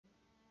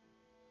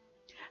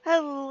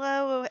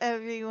Hello,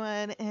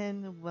 everyone,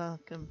 and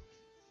welcome.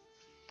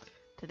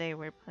 Today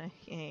we're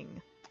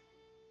playing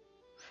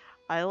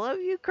I Love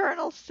You,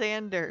 Colonel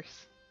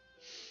Sanders.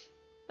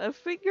 A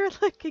figure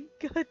like a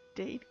good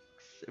dating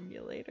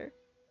simulator.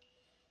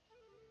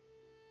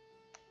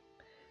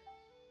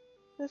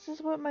 This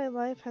is what my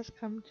life has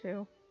come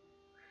to.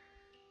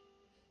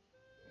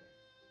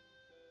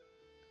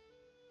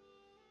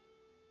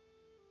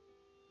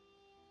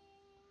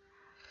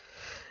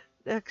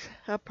 Next,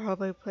 I'll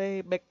probably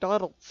play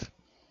McDonald's.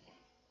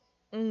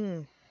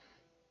 Mmm.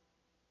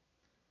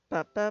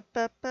 Ba ba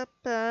ba ba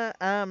ba.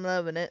 I'm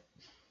loving it.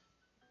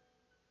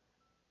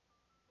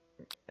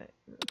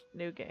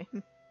 New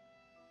game.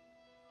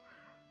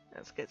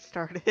 Let's get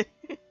started.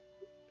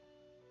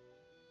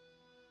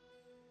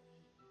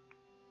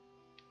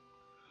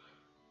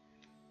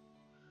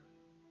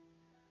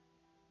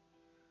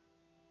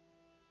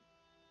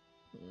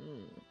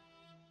 Mm.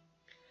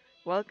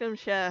 Welcome,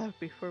 chef.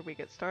 Before we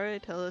get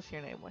started, tell us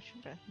your name. What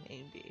should I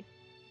name you?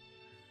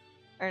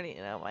 I already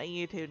know my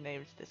YouTube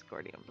name's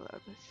Discordian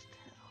Blood, but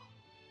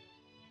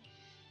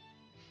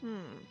still.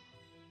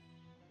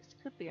 This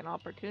could be an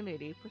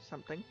opportunity for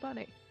something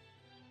funny.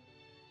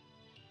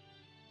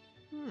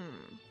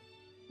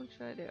 What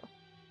should I do?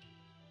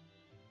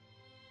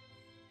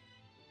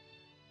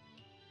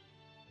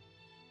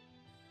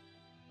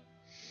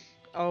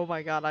 Oh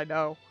my god, I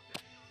know.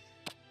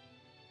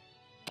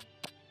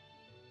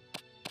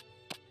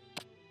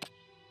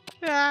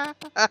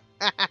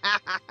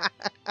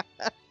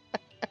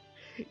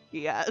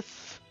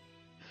 Yes.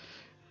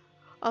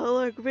 Oh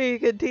look,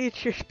 vegan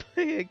teacher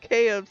playing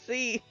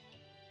KFC.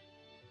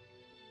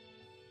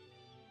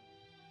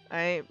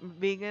 I ain't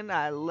vegan,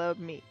 I love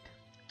meat.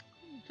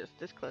 Just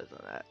disclosing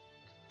that.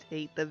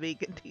 Hate the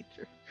vegan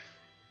teacher.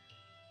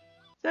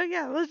 So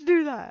yeah, let's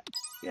do that.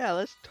 Yeah,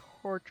 let's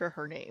torture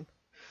her name.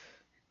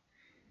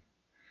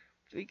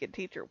 Vegan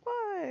teacher,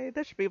 why?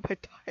 That should be my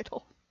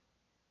title.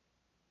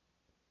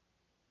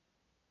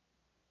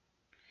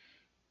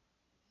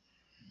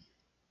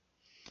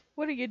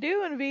 What are you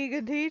doing,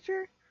 vegan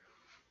teacher?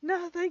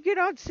 Nothing, you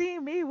don't see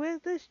me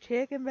with this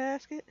chicken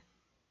basket.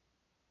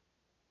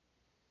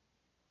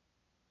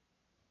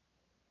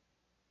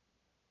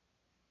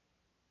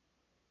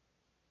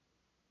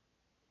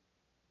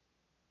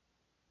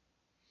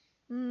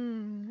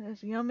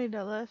 It's yummy,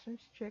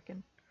 delicious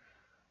chicken.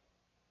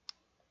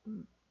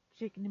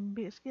 Chicken and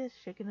biscuits,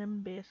 chicken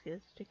and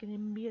biscuits, chicken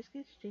and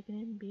biscuits, chicken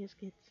and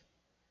biscuits.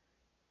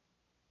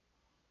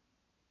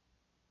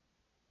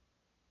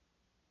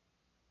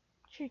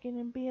 Chicken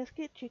and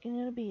biscuit, chicken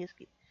and a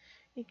biscuit.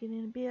 Chicken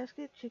and a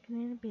biscuit, chicken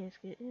and a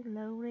biscuit. It's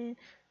loaded,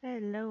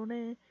 it's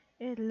loaded,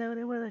 it's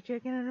loaded with a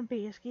chicken and a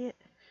biscuit.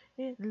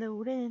 It's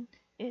loaded,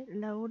 it's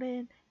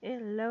loaded,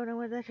 it's loaded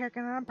with a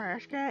chicken and a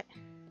biscuit.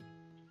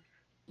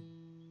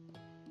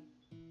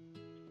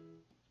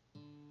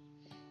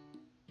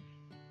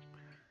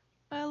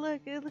 Oh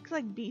look, it looks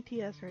like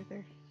BTS right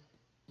there.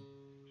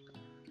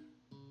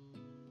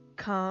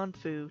 Kung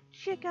Fu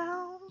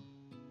Chicken.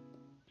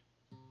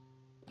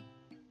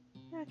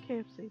 Yeah,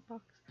 KFC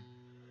box.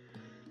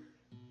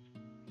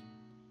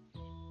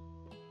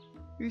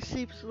 You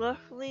sleep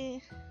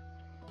softly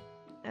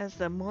as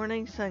the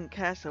morning sun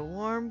casts a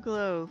warm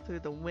glow through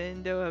the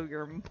window of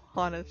your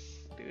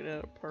modest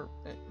student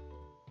apartment.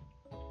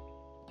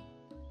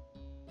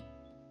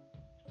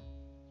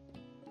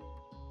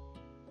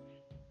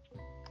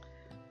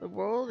 The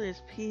world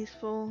is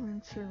peaceful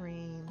and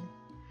serene.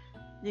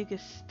 You can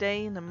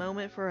stay in the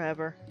moment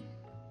forever.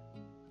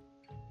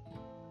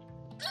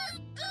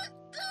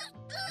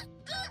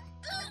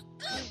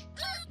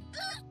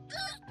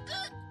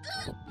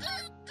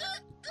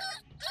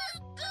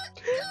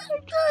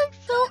 I'm trying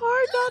so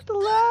hard not to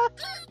laugh.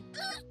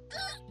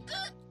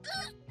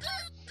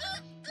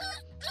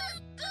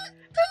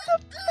 It's a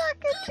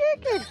fucking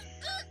chicken.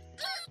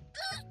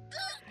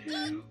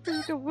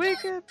 You can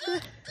wake up.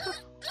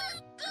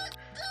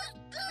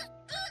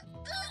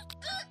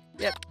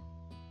 Yep.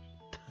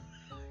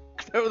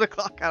 Throw the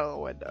clock out of the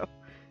window.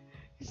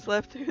 He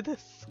slept through the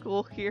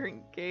school year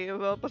and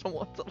gave up on a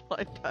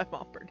once-in-a-lifetime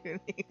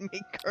opportunity to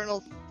meet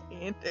Colonel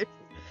Sanders.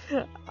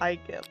 I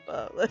give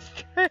up. Let's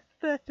try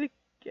that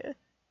again.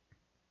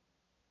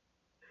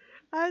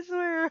 I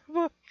swear, if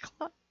a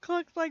clock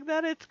clicks like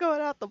that, it's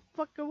going out the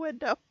fucking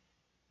window.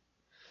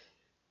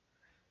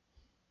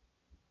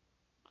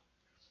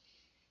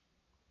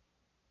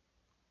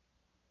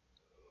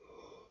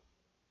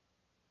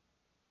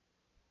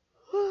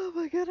 Oh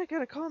my god, I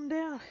gotta calm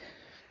down.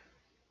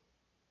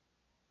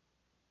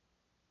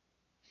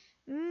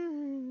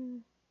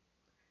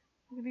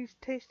 Look at these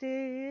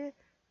tasty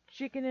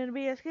chicken and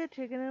biscuit,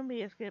 chicken and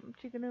biscuit,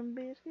 chicken and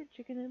biscuit,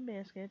 chicken and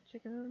biscuit,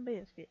 chicken and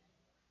biscuit.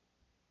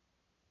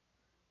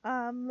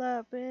 I'm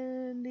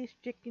loving this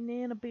chicken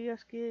and a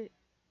biscuit.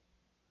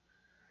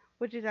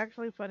 Which is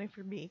actually funny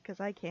for me because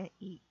I can't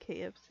eat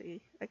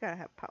KFC. I gotta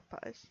have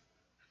Popeyes.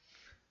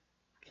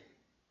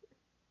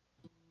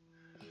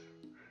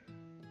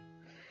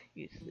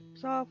 You sleep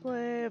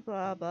softly,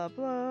 blah blah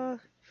blah.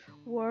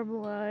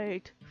 Warm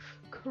light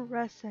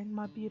caressing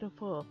my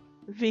beautiful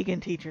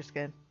vegan teacher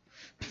skin.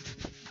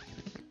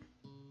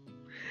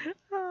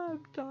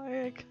 I'm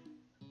dying.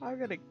 I'm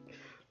gonna,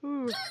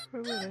 I'm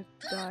gonna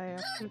die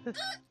after this.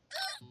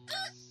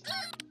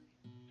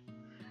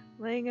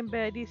 Laying in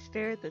bed, you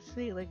stare at the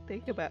ceiling,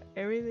 think about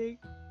everything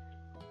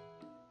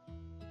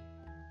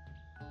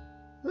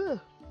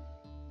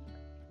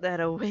that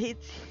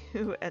awaits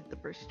you at the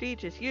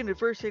prestigious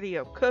University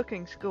of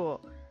Cooking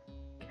School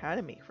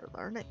Academy for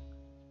Learning.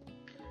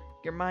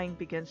 Your mind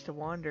begins to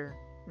wander.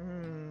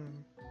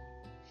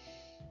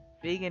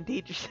 Vegan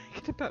teachers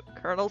thinking about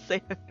Colonel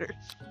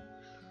Sanders.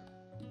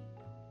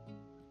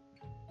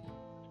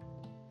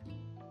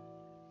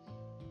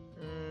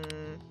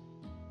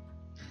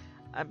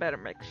 I better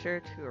make sure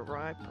to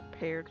arrive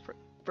prepared for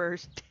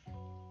first day.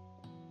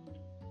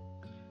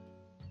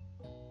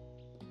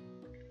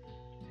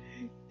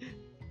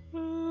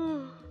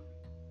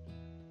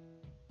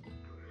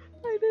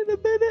 I need a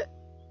minute.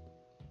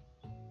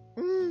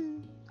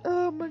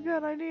 Oh my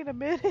god, I need a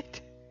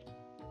minute.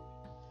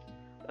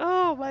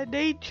 Oh, my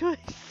name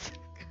choice.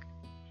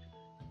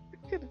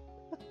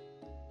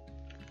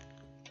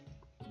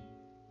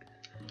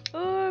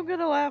 I'm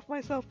gonna laugh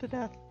myself to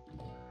death.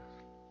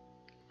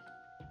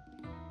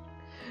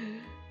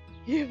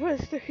 You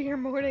must do your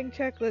morning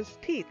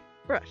checklist. Teeth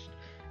brushed,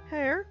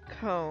 hair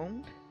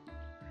combed,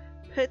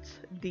 pits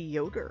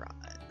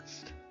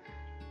deodorized.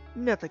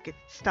 Nothing can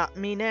stop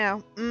me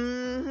now.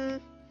 I'm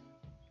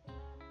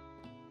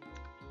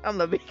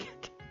the vegan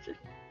teacher.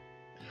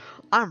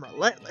 I'm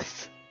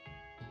relentless.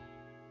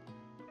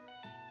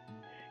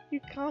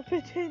 You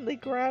confidently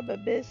grab a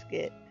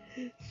biscuit,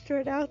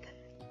 straight out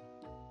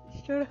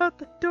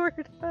the door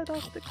and head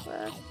off to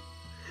class.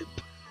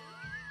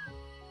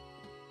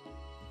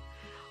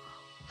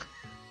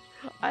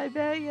 I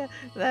bet you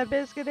that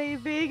biscuit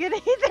ain't vegan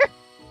either.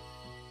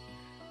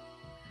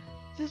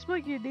 Just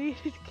what you need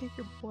to get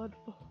your blood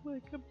full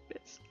like a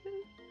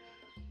biscuit.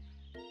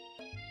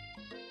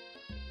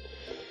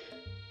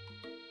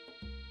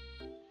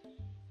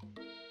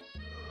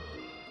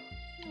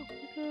 Oh my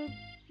god.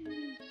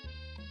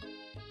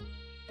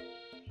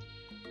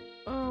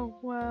 Oh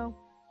wow.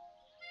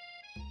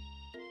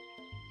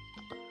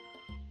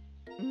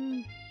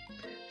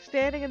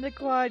 Standing in the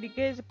quad, you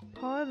gaze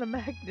upon the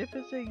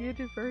magnificent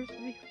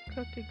University of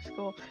Cooking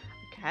School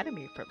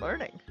Academy for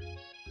Learning.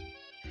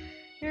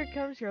 Here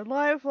comes your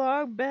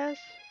lifelong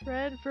best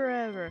friend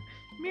forever,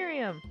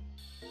 Miriam.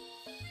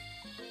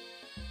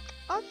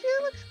 Oh, she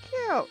looks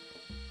cute.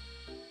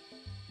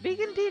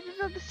 Vegan teachers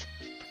of the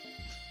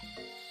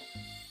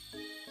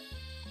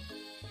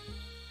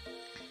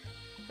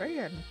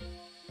friggin'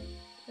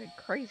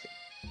 crazy.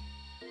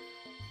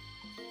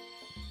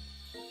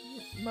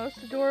 Most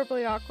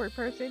adorably awkward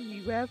person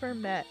you ever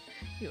met.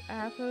 You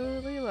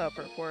absolutely love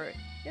her for it.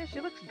 Yeah, she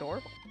looks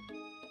adorable.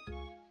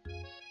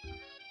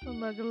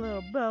 Like a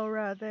little bow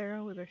right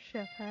there with her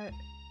chef hat.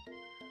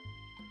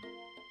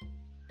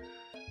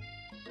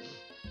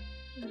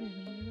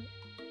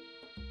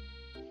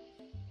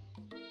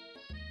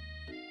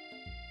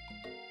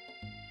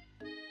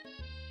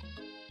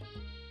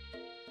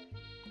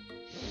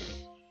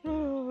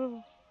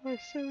 Oh, I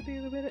so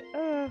need a minute.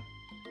 I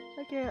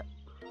can't.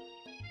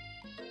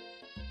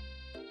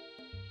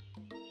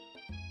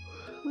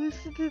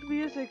 Listen to the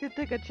music and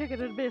take a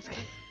chicken and biscuit.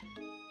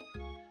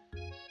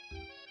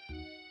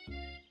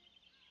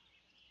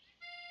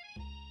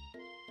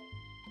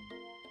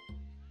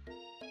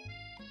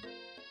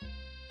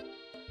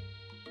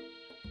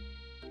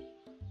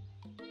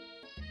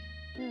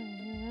 Oh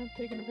man, I'm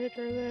taking a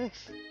picture of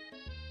this.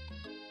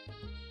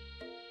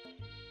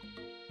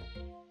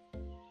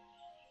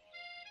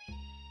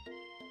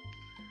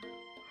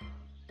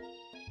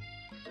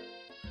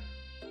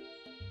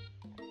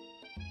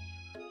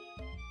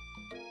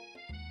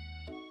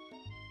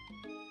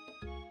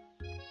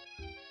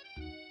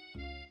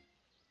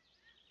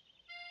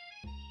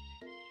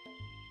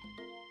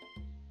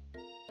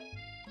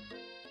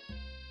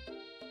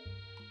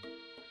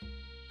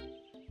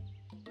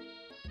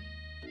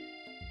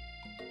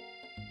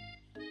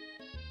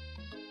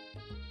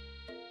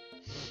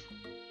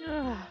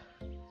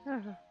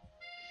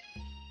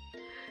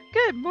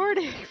 Good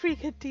morning,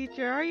 vegan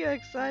teacher. Are you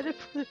excited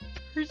for the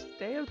first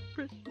day of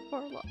the rest of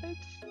our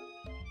lives?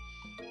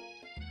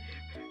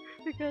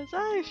 Because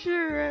I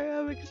sure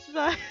am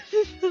excited.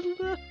 A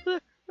little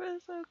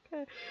nervous.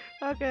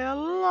 Okay, a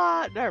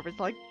lot nervous.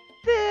 Like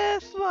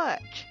this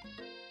much.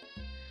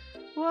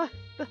 What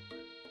the?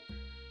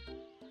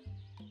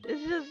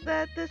 It's just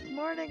that this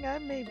morning I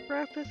made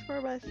breakfast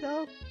for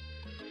myself.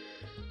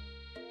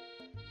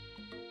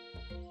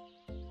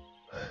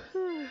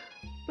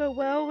 But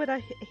well, when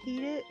I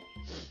eat it,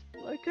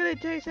 I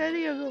couldn't taste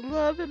any of the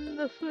love in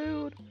the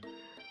food.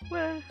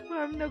 When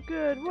I'm no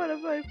good, what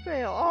if I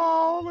fail?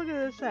 Oh, look at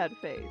this sad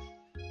face.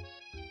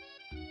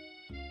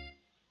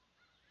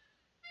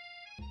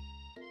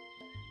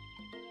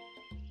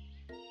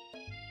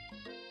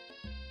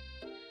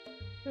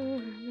 Oh,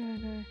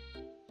 God.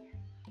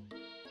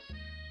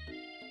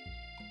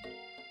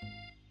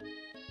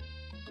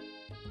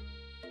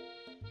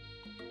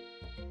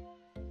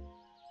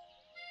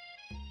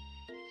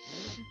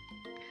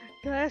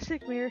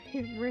 Classic Mary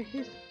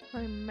raised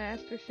by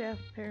Master Chef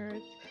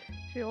parents.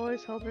 She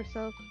always held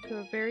herself to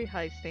a very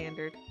high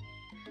standard.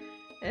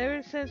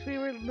 Ever since we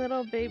were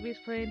little babies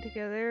playing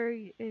together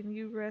and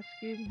you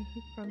rescued me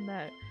from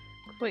that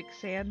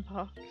quicksand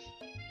box,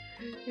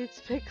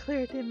 it's been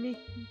clear to me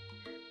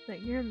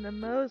that you're the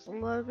most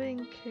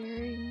loving,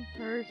 caring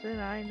person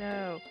I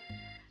know.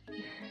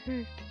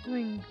 You're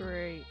doing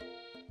great.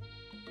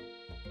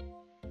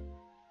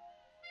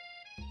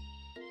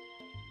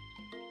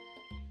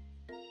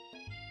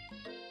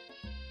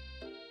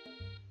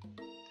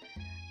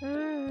 Oh,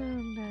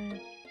 no.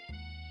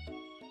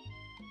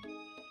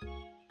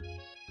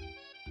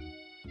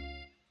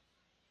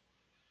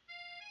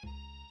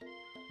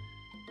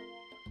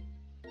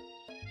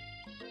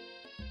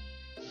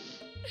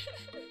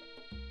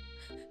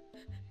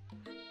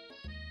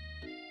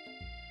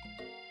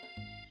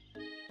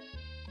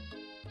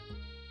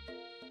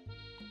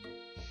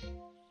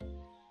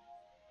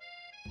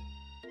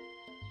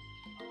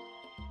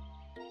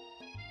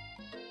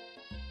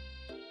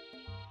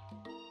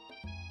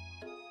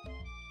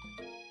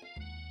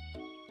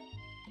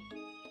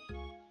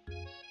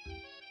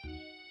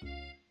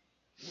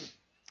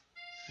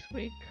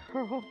 Sweet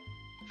girl.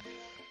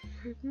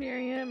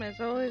 Miriam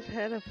has always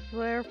had a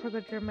flair for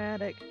the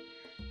dramatic.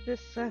 This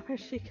summer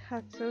she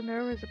got so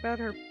nervous about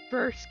her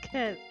first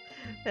kiss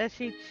that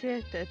she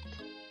shifted.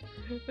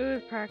 Who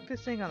was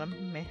practicing on a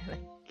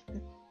mannequin.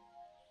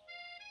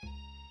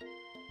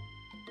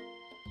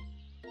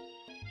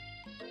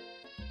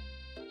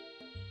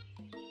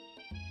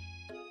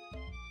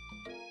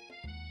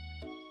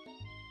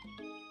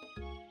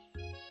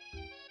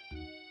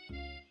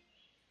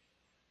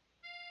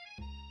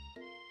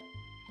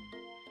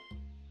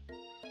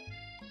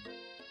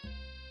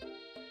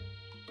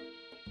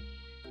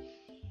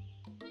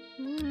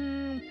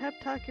 Pep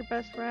talk your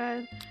best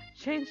friend.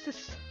 Change the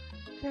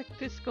subject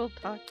to school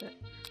talk.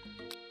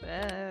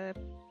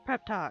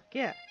 Prep talk,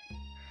 yeah.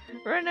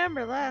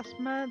 Remember last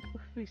month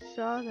we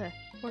saw the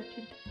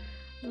fortune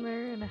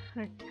teller and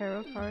her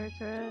tarot cards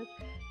read?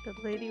 The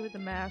lady with the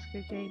mask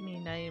who gave me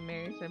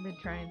nightmares I've been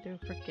trying to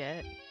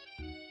forget.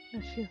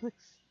 Now she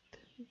looks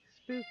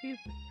spooky.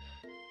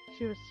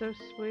 She was so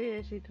sweet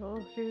as she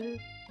told you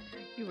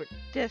you were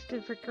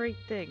destined for great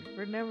things.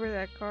 Remember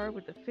that card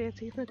with the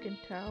fancy looking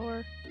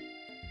tower?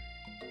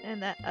 And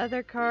that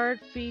other card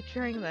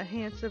featuring the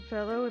handsome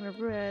fellow in a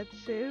red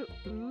suit?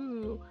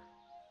 Ooh.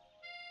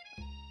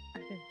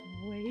 I've been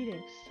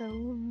waiting so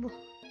long.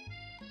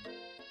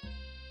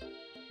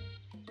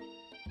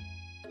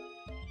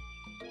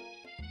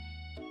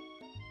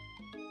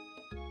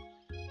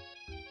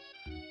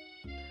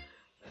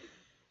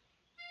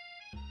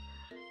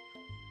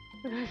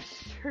 But I'm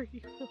sure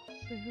you will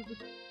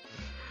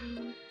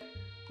soon.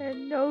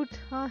 In no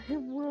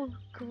time we'll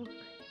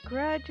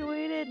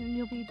graduate it and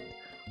you'll be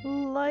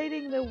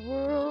lighting the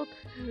world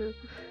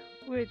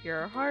with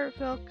your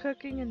heartfelt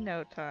cooking in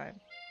no time.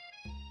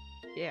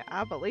 Yeah,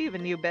 I believe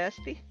in you,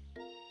 bestie.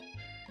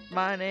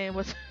 My name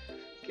was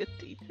a good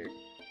teacher.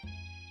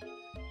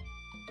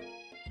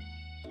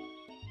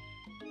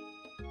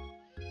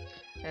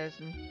 As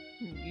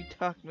you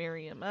talk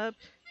Miriam up,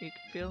 you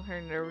can feel her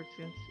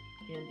nervousness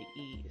begin to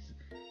ease.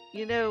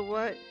 You know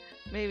what?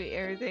 Maybe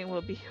everything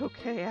will be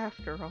okay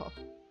after all.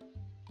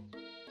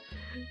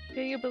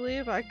 Can you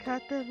believe I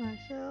cut them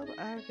myself?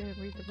 I can't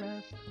read the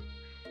rest.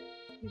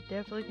 You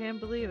definitely can't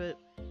believe it.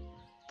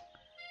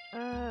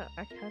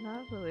 I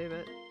cannot believe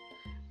it.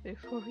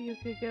 Before you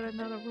could get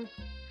another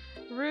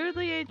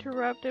rudely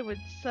interrupted when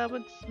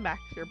someone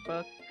smacks your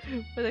book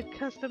with a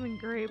custom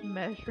engraved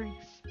measuring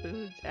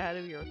spoons out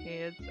of your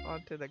hands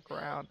onto the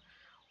ground.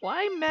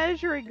 Why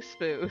measuring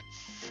spoons?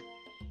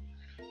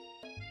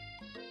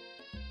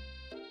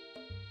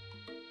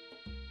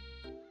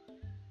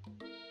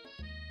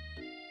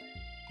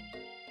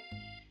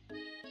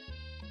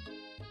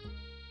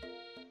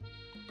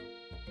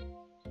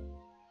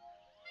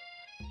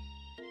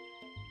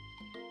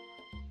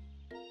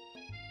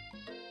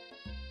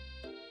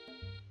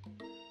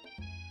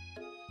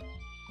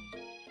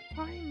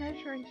 Why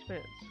measuring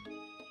spoons?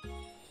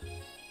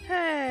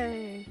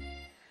 Hey,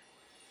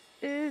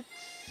 it's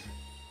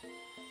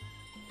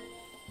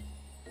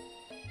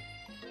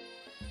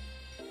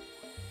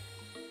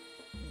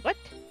what?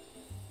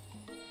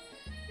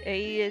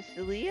 Is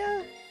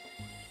Leah?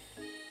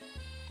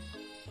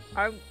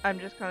 I'm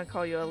just gonna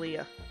call you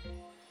Aaliyah.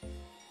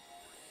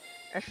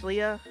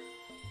 Ashleah?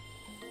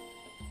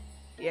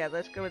 Yeah,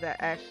 let's go with that,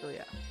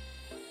 Ashleah.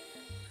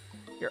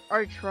 Your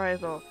arch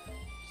rival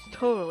is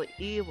totally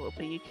evil,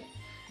 Beak,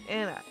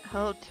 and I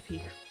hope to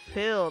be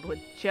filled with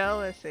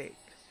jealousy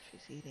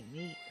because she's eating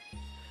meat.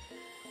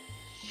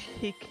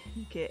 She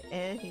can get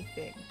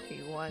anything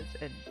she wants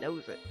and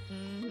knows it.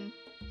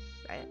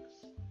 Sass.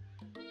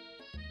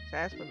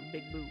 Sass with the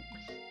big boobs.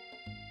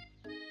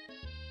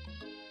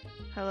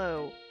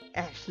 Hello,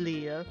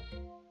 Ashleah.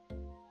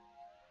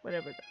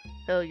 Whatever the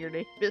hell your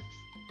name is.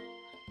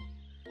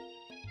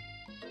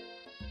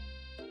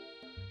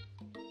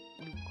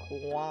 You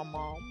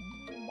quamama.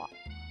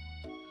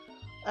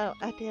 Oh,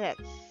 I did it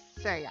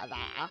say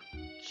that.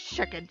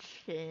 Chicken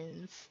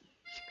shins.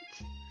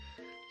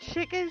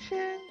 Chicken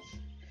shins?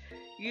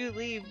 You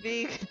leave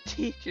vegan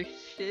teacher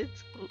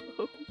shits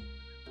alone.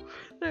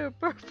 They're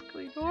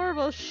perfectly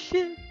normal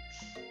shits.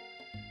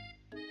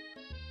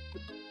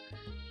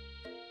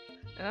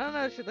 I don't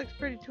know, she looks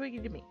pretty twiggy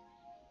to me.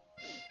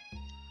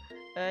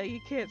 You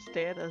can't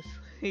stand us.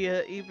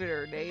 Yeah, even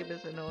her name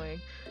is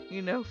annoying.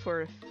 You know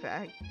for a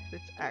fact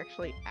it's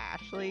actually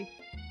Ashley.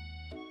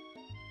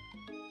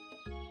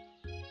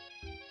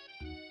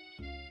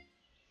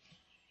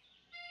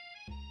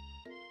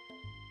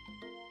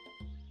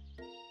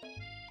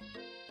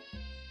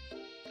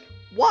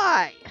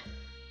 Why?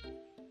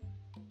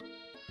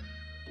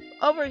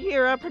 Over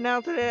here I'm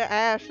pronouncing it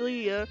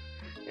Ashley.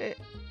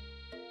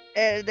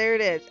 There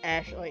it is,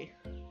 Ashley.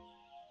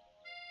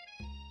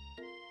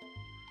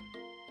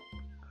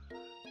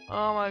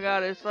 Oh my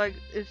god, it's like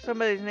if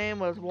somebody's name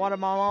was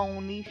Guatemala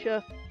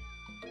Nisha,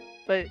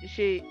 but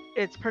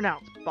it's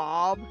pronounced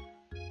Bob.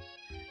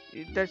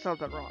 There's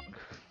something wrong.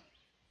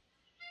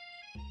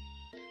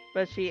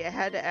 But she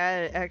had to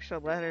add extra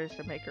letters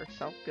to make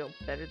herself feel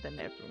better than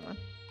everyone.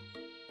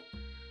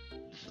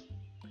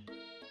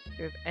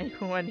 If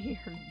anyone here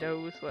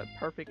knows what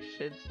perfect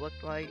shits look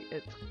like,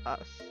 it's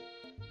us.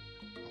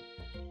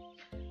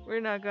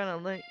 We're not gonna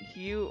let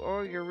you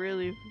or your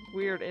really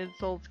weird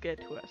insults get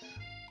to us.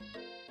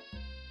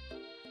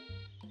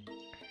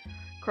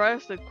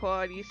 Across the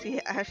quad, you see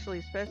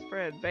Ashley's best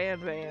friend, Van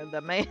Van, the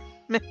man.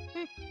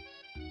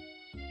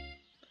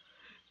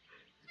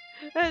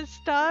 And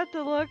stopped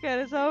to look at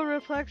his own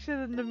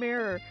reflection in the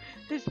mirror.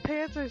 His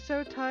pants are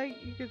so tight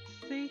you can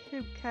see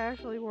him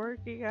casually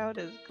working out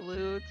his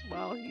glutes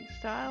while he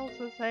styles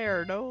his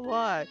hair. No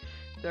lie,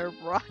 they're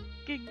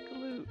rocking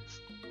glutes.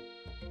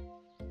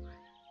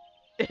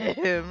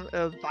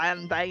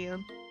 Van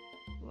Van.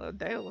 Oh,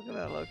 damn, look at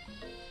that look.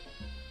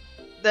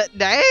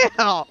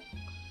 Damn!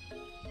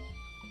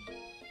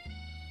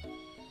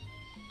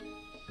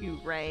 You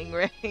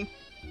rang.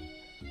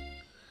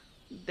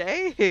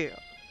 Damn!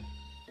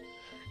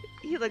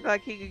 He looked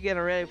like he could get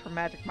her ready for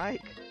Magic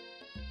Mike.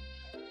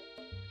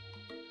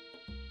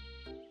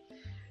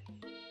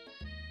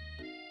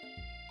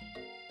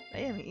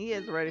 Man, he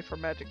is ready for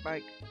Magic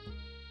Mike.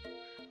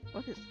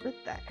 What is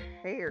with that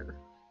hair?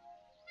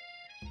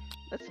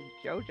 That's some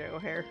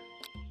JoJo hair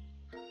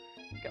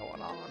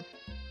going on.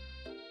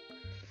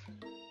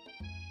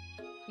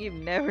 You've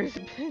never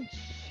been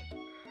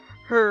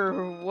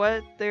sure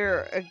what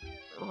their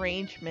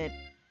arrangement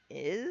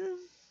is?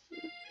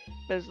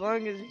 But as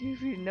long as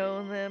you've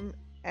known them,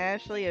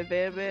 Ashley and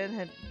Van Van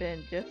had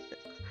been just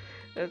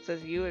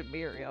as you and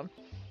Miriam,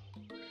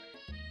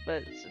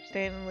 but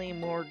substantially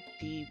more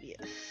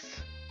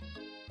devious.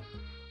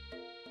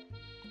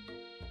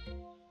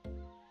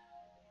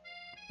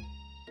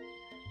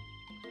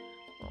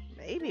 Well,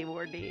 maybe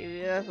more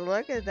devious.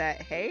 Look at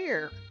that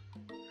hair.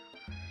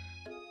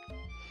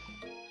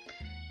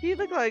 He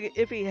looked like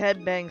if he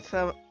headbangs,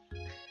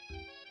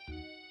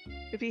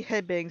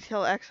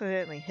 he'll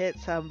accidentally hit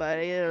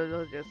somebody.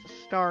 It'll just a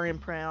star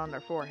imprint on their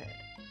forehead.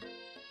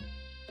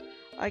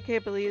 I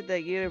can't believe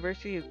that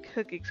University of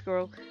Cooking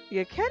School, the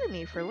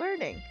Academy for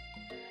Learning,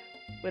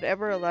 would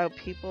ever allow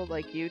people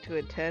like you to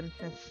attend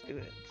as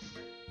students.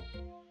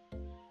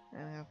 I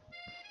know.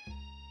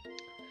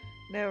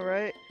 No,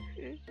 right?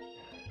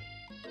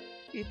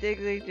 You think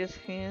they just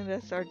hand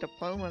us our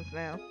diplomas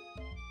now?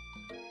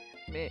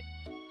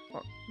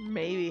 Or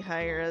maybe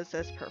hire us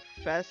as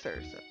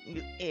professors.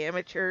 You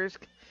amateurs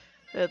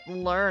could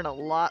learn a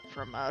lot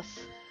from us.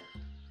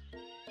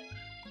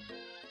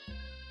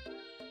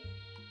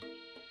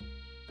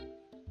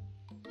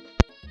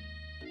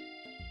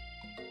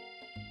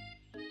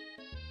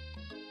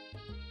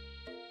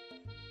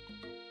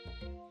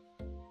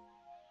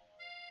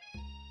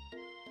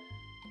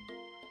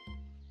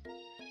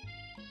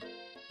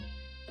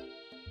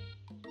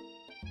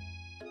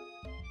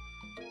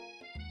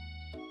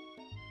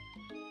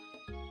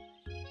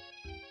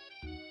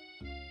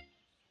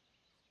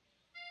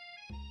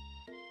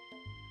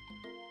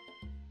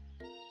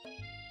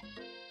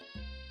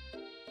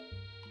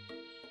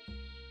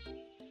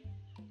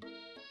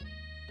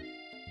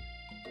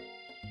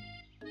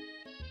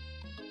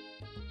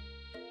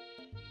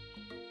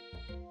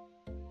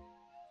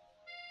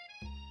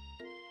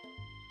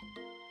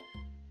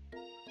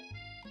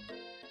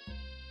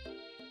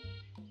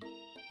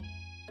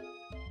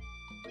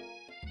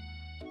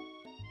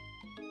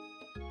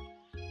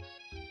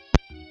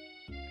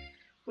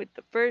 With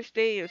the first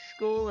day of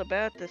school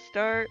about to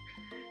start,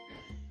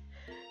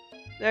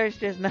 there's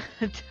just not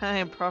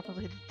time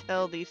properly to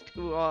tell these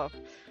two off.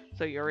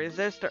 So you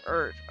resist the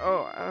urge.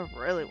 Oh, I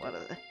really want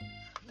to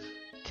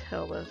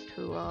tell those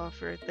two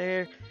off right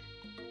there.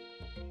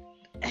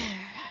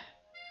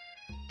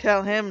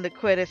 Tell him to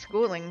quit his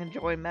schooling and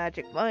join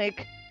Magic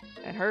Mike,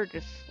 and her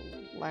just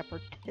slap her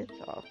tits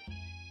off.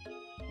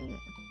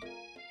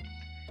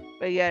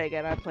 But yet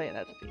again, I'm playing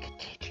as a good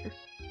teacher.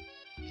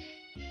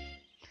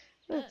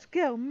 Let's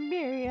go,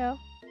 Muriel.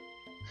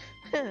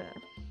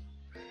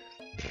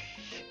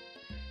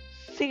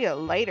 See you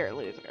later,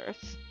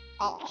 losers.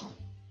 Oh.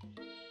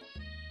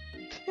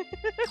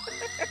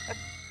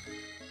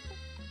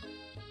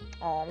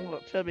 Oh,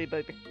 little chubby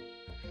baby.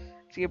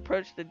 As you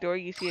approach the door,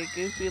 you see a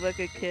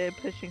goofy-looking kid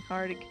pushing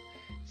hard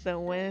against the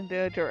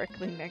window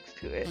directly next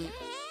to it.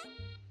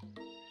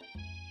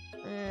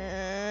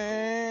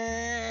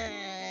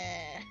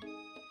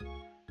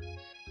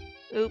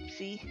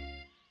 Oopsie.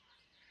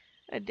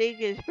 A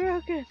dig is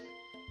broken.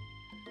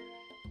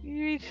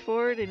 You reach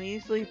forward and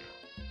easily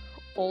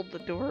pull the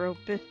door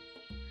open.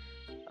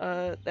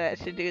 That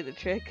should do the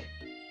trick.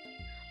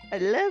 I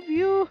love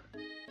you.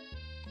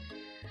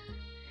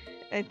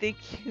 I think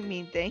you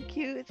mean thank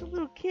you. It's a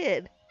little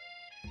kid.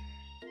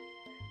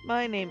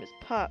 My name is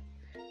Pop.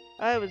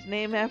 I was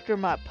named after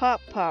my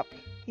Pop.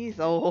 He's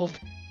old.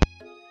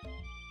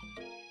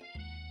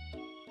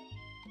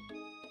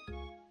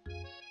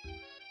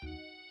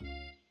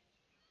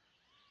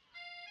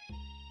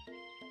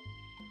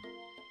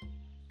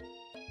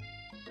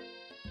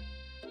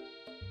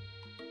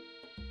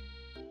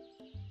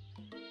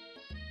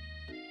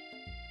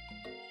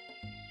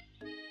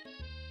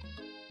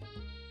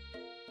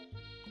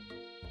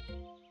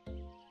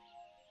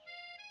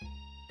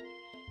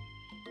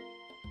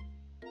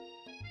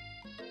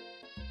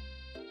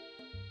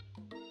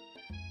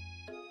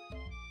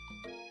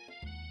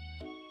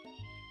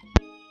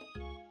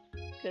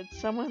 Could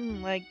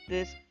someone like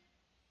this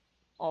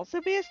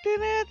also be a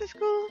student at the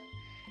school?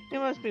 He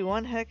must be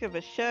one heck of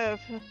a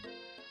chef.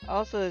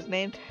 Also, his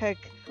name tag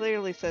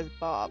clearly says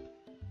Bob.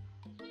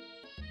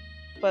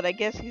 But I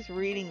guess he's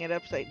reading it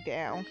upside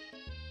down.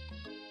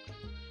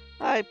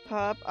 Hi,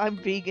 Pop. I'm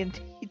vegan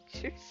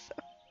teacher, so...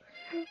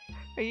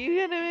 Are you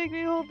gonna make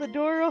me hold the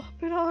door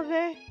open all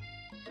day?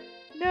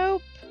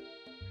 Nope.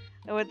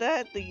 And with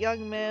that, the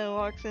young man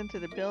walks into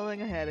the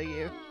building ahead of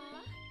you.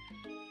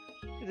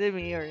 Is it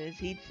me or is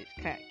he just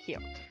kinda cute?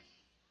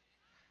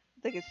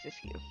 I think it's just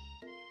you.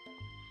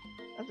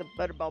 That's a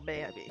butterball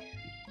baby.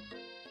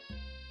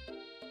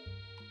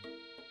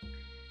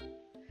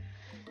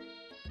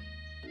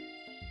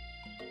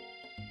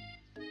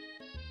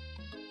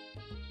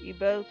 You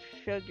both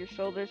shrug your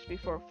shoulders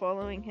before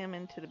following him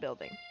into the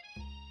building.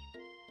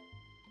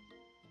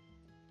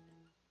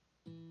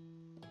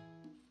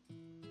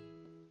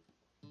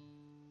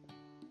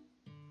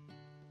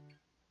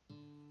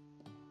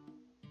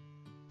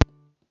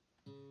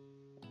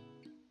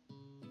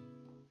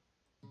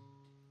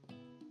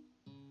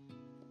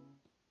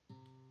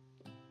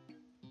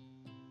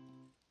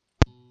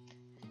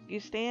 You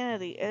stand at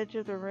the edge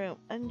of the room,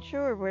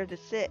 unsure where to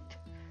sit.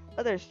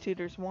 Other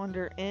tutors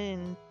wander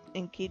in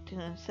and keep to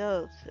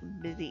themselves,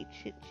 busy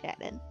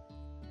chit-chatting.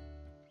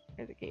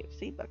 There's a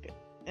KFC bucket.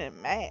 And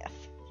math.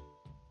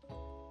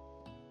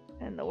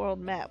 And the world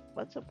map.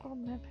 What's a world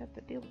map have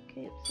to deal with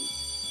KFC?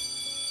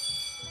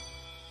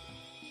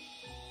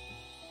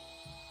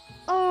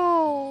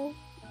 Oh!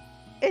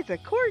 It's a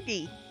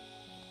corgi!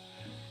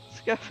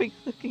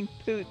 Scuffing-looking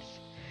Pooch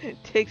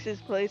takes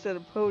his place at a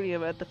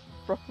podium at the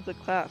front of the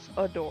class.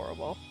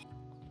 Adorable.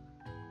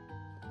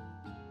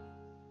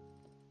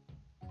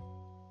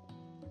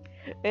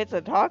 It's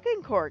a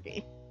talking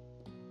corgi.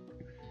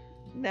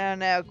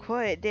 Now,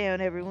 quiet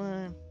down,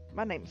 everyone.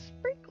 My name's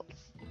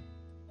Sprinkles.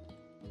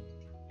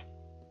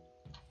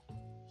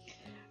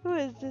 Who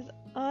is this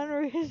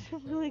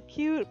unreasonably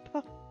cute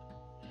pup?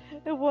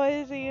 And why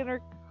is he in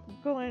our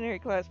culinary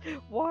class?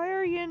 Why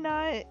are you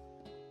not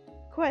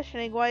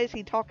questioning why is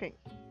he talking?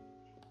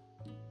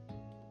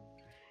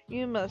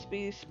 You must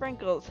be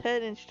Sprinkles,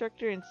 head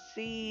instructor and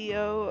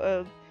CEO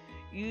of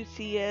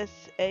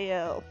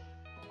UCSAL.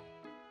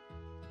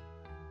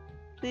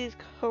 Please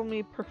call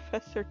me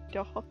Professor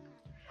Dog.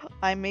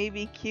 I may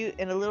be cute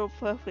and a little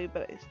fluffy,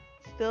 but I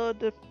still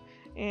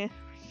and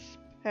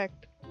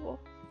respectable.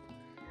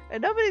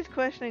 And nobody's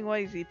questioning why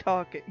is he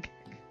talking.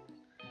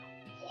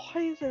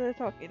 Why is it a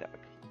talking dog?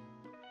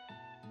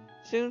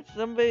 Soon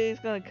somebody's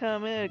gonna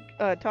come in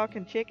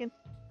talking chicken.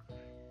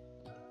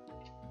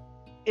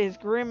 Is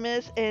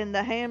Grimace and the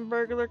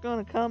Hamburglar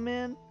gonna come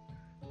in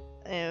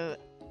and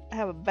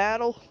have a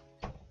battle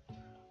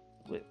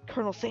with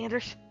Colonel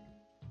Sanders?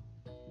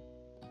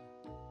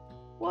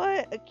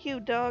 What a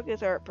cute dog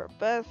is our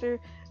professor.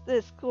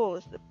 This school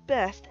is the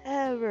best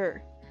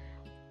ever.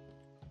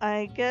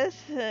 I guess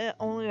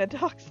only a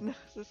dog's nose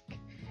is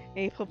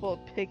capable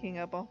of picking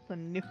up all the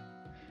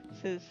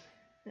nuances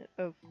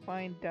of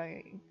fine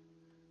dining.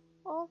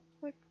 Oh,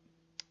 look.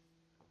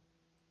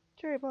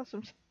 Cherry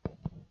blossoms.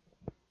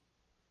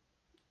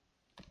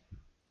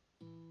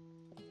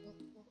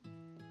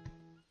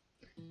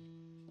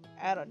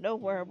 Out of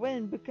nowhere, a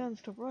wind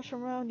begins to rush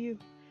around you.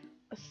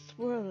 A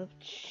swirl of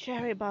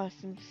cherry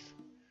blossoms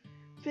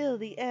fill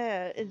the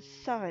air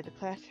inside the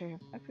classroom.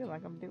 I feel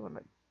like I'm doing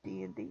a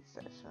D&D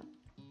session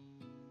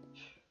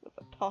with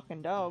a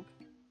talking dog.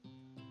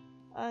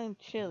 I'm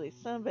chilly.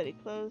 Somebody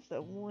close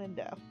the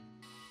window.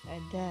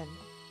 And then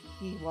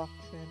he walks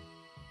in.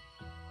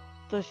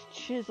 Those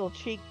chiseled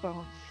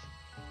cheekbones.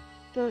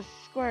 Those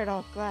squared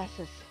off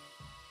glasses.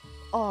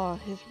 Oh,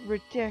 his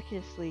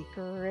ridiculously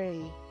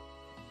gray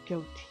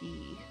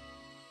goatee.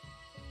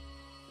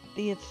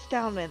 The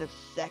astoundment of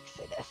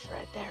sexiness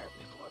right there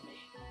before me.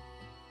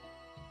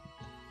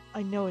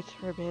 I know it's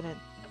forbidden.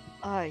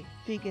 I,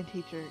 vegan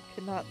teacher,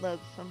 cannot love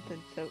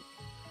something so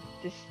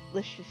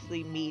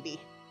deliciously meaty.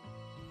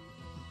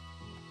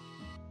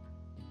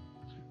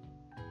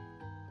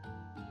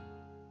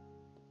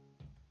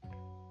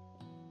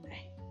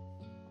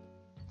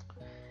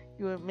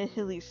 You are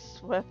immediately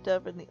swept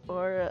up in the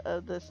aura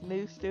of this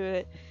new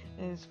student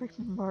and his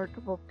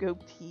remarkable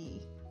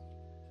goatee.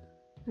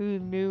 Who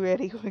knew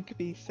anyone could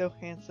be so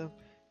handsome?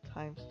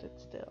 Time stood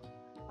still.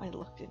 I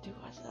looked into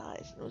his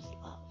eyes and it was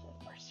love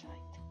at first sight.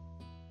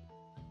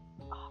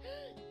 Oh,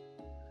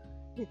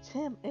 it's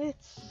him.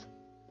 It's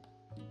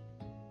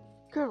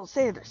Colonel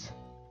Sanders.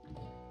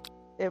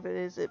 If it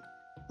isn't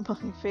my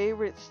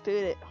favorite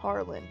student,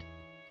 Harland.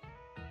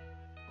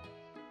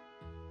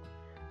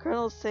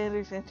 Colonel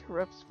Sanders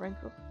interrupts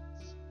Sprinkle.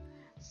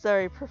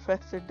 Sorry,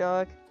 Professor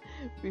Dog.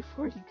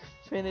 Before he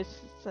could finish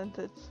the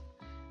sentence,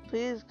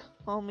 please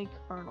call me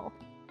Colonel.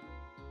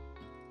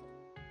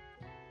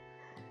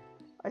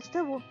 I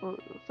still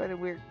find it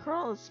weird.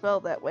 Colonel is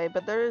spelled that way,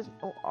 but there is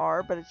no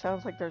R, but it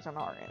sounds like there's an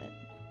R in it.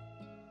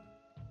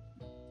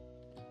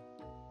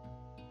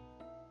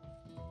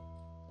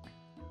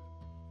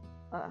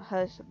 A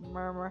hush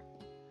murmur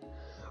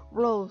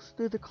rolls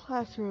through the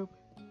classroom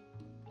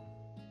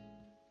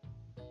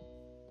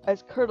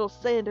as Colonel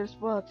Sanders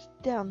walks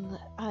down the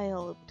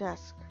aisle of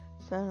desks.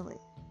 Suddenly,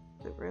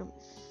 the room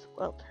is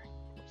sweltering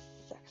with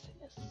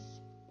sexiness.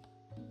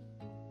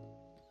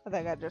 I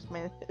think I just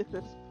made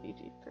this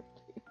PG-13.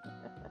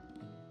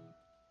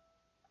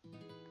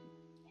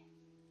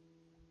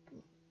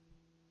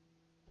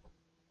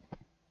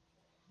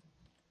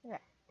 Yeah,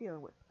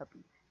 dealing with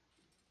puppies.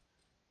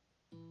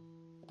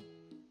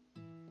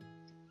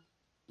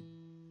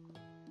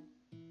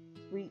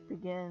 Sweet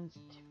begins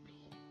to be...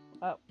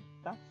 Oh,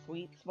 not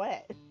sweet,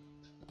 sweat.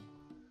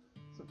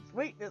 Some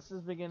sweetness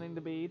is beginning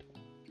to bead.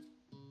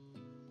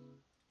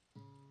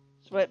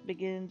 Sweat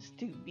begins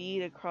to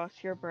bead across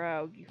your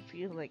brow. You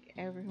feel like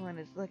everyone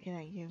is looking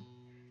at you,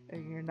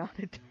 and you're not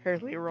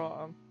entirely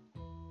wrong.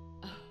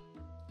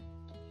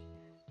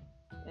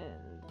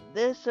 And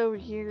this over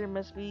here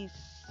must be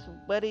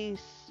Sweaty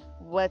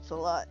Sweats a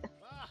lot.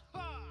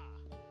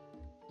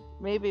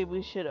 Maybe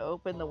we should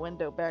open the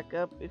window back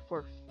up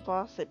before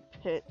faucet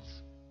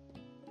pits.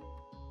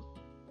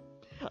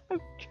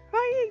 I'm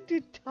trying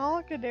to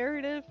talk a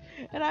narrative,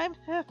 and I'm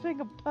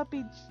having a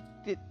puppy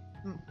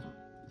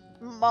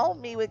maul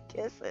me with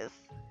kisses.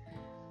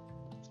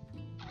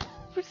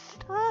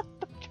 Stop!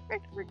 I'm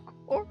trying to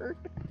record.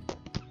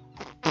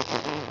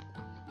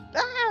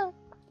 Ah! I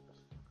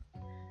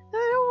don't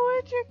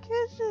want your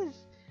kisses.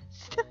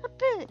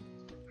 Stop it.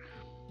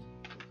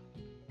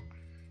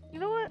 You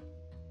know what?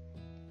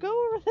 Go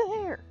over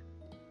there.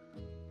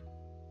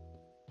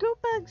 Go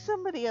bug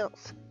somebody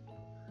else.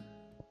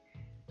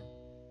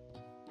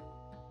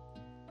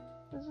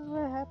 This is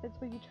what happens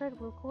when you try to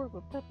record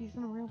with puppies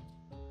in a room.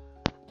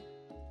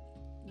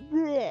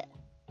 Blech.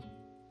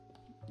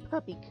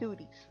 Puppy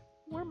cooties.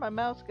 Where'd my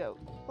mouse go?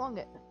 Flung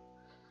it.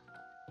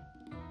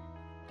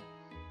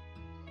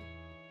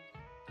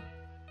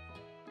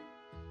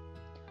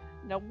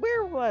 Now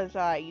where was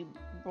I, you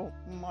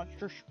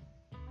monsters?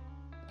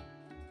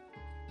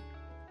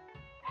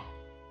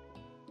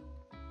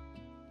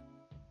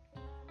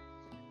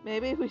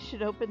 Maybe we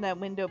should open that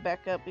window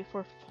back up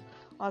before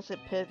faucet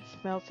pits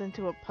melts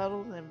into a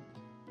puddle and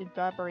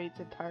evaporates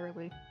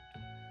entirely.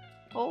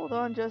 Hold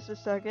on just a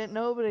second.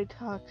 Nobody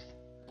talks.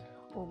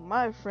 Oh,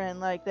 my friend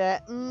like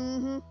that.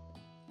 Mm-hmm.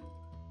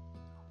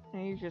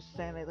 And you're just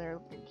standing there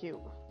looking cute.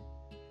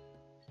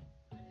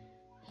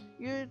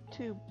 You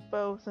two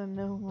both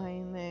know my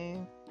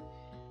name.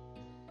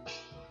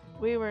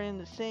 We were in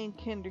the same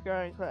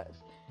kindergarten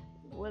class.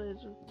 What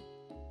is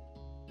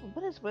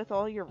with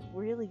all your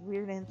really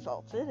weird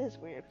insults? It is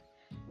weird.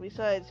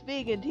 Besides,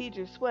 vegan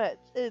teacher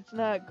sweats. It's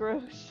not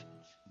gross.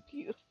 It's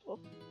beautiful.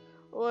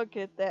 Look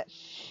at that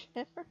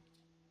shimmer.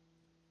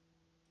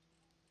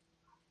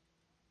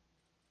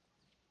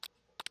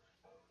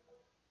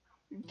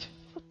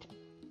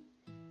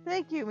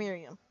 Thank you,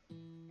 Miriam.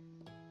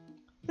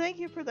 Thank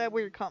you for that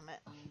weird comment.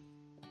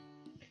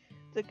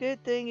 It's a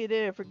good thing you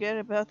didn't forget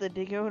about the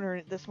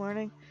deodorant this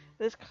morning.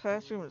 This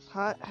classroom is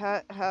hot,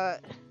 hot,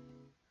 hot.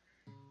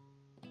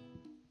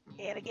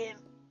 And again.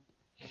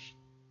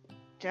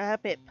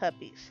 Stop it,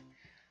 puppies.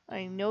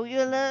 I know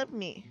you love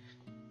me,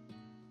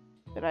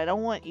 but I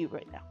don't want you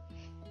right now.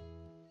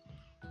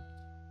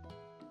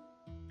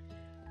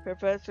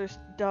 Professor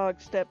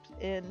Dog steps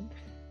in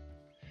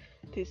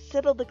to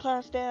settle the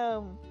class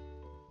down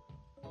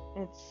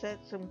and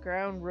set some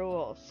ground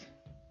rules.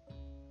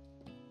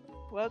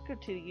 Welcome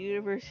to the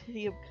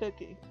University of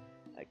Cooking,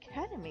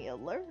 Academy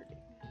of Learning.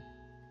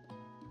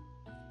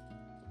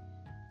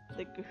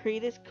 The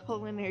greatest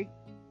culinary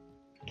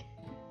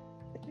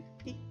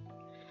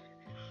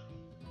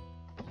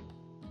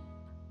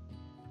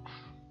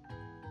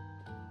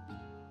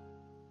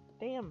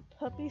damn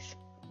puppies.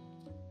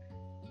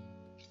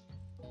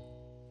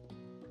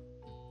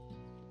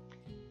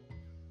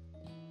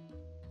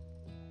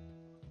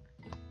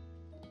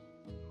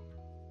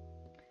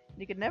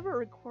 You can never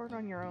record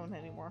on your own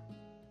anymore.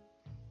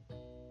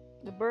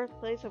 The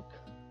birthplace of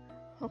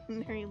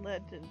culinary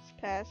legends,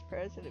 past,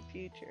 present, and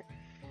future.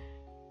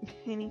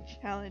 Many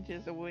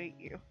challenges await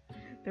you.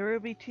 There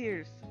will be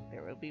tears.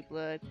 There will be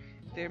blood.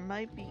 There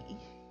might be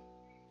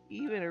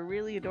even a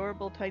really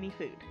adorable tiny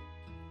food.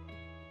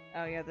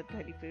 Oh yeah, the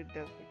tiny food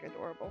does look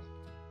adorable,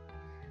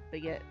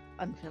 but yet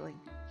unfilling.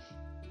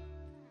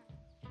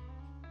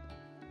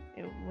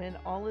 And when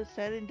all is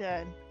said and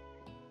done,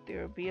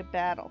 there will be a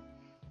battle.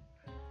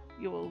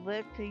 You will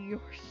lift your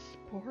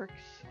sporks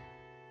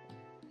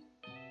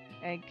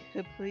and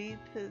complete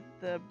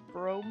the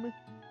Brome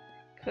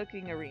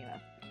cooking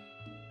arena.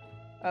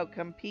 Oh,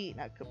 compete,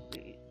 not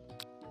complete.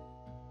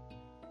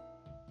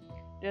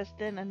 Just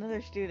then,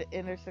 another student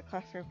enters the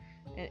classroom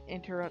and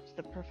interrupts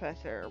the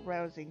professor's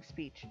rousing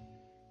speech.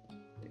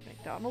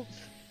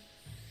 McDonald's?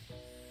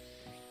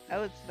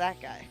 Oh, it's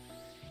that guy.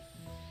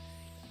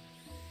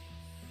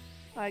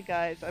 Hi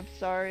guys, I'm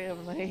sorry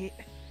I'm late.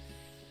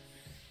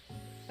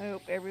 I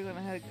hope everyone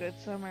had a good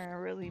summer. I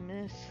really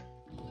miss.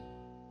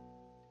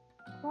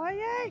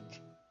 Quiet!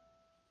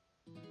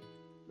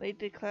 Late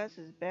to class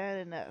is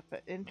bad enough,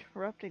 but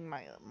interrupting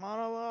my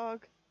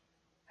monologue?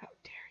 How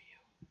dare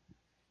you?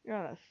 You're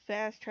on a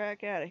fast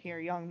track out of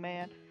here, young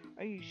man.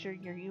 Are you sure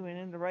you're even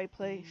in the right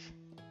place?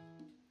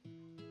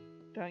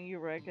 Don't you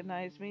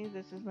recognize me?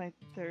 This is my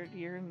 3rd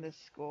year in this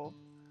school,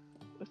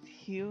 with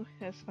you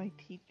as my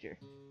teacher.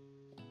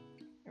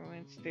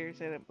 Everyone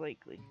stares at it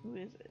blankly. Who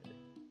is it?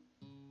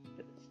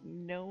 Does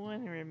no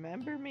one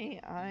remember me?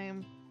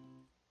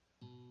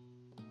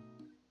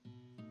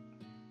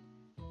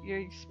 You're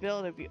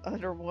expelled if you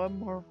utter one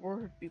more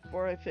word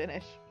before I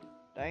finish.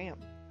 Damn.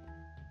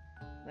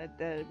 Let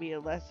that be a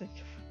lesson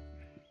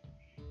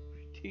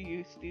to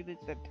you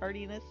students that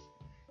tardiness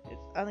is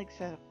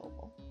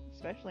unacceptable,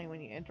 especially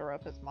when you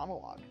interrupt his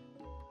monologue.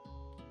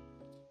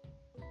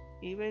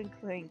 Even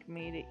Clank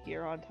made it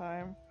here on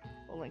time,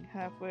 rolling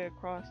halfway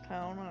across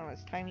town on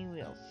his tiny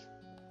wheels.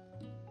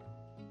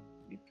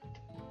 You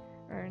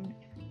turned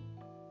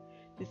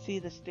to see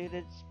the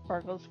students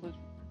Sprinkles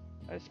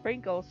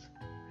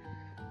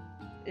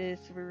is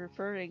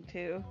referring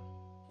to.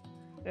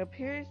 It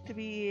appears to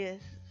be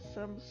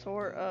some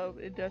sort of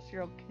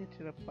industrial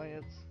kitchen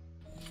appliance.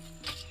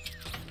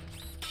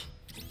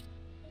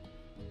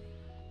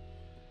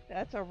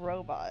 That's a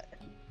robot.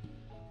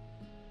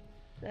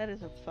 That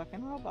is a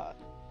fucking robot.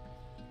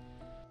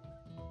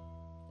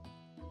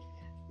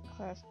 The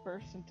class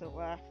burst into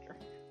laughter.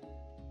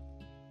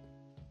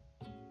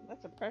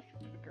 That's a pressure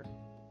cooker.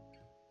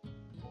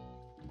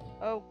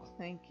 Oh,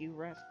 thank you,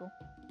 rascal.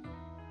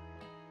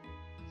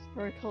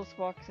 Sprinkles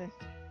walks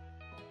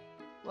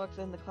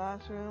in the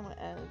classroom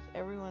as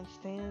everyone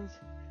stands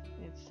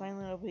in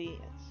silent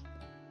obedience.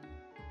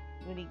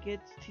 When he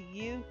gets to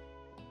you,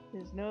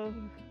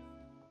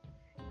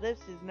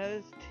 lifts his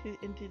nose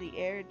into the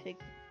air and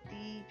takes a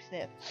deep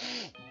sniff.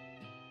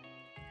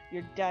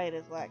 Your diet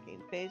is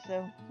lacking. Based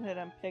on what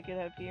I'm picking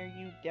up here,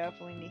 you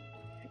definitely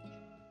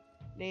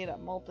need a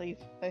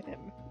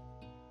multivitamin.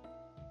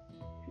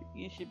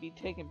 You should be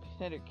taking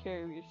better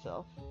care of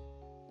yourself.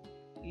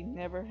 You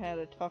never had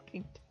a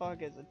talking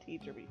dog as a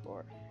teacher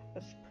before.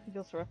 A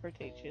Sprinkles'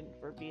 reputation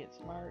for being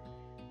smart,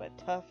 but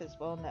tough is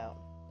well known.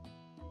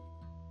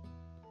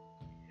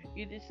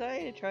 You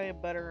decide to try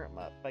and butter him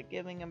up by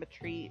giving him a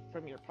treat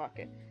from your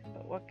pocket.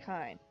 But what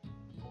kind?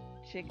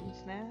 Chicken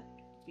snack?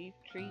 Beef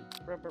treat?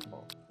 Rubber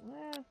ball?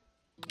 Well,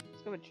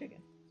 let's go with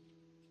chicken.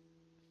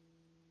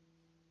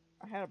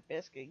 I had a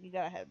biscuit. You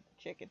gotta have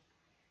chicken.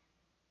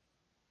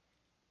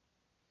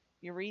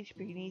 You reach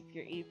beneath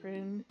your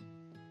apron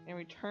and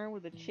return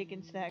with a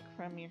chicken snack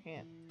from your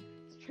hand.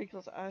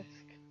 Sprinkles' eyes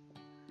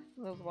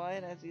goes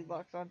wide as he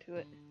locks onto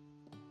it.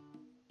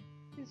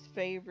 His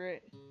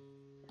favorite.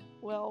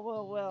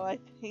 Well, I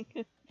think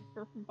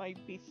there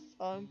might be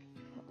some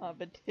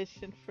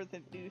competition for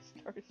the new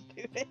star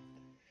student.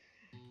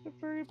 The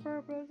furry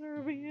professor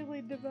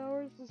immediately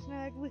devours the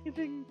snack,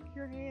 leaving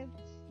your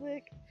hands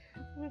slick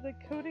with a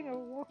coating of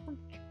warm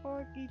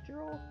chalky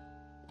drool.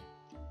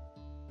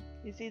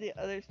 You see the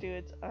other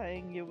students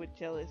eyeing you with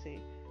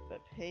jealousy,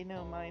 but pay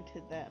no mind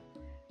to them.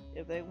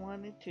 If they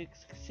wanted to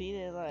succeed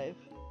in life,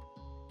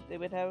 they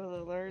would have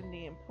to learn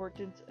the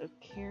importance of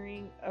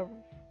carrying a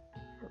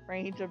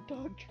range of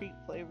dog treat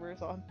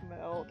flavors on them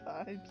at all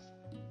times.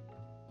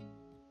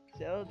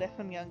 Settle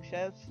down, young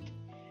chefs.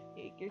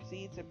 Take your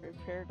seats and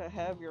prepare to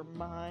have your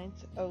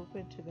minds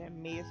open to the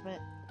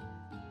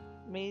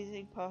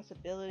amazing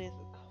possibilities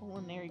of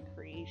culinary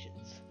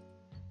creations.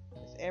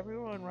 As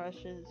everyone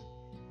rushes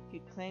to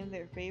claim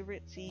their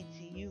favorite seats,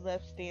 you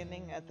left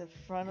standing at the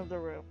front of the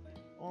room.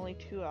 Only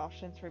 2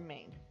 options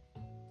remain.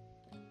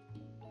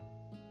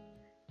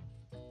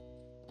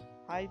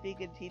 Hi,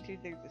 vegan teacher,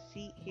 there's a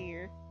seat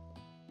here.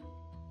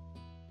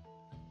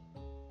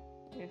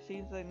 It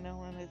seems like no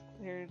one has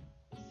cleared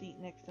the seat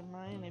next to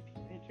mine if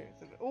you're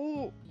interested.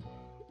 Oh!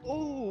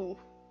 Oh!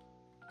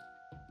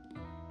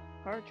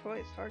 Hard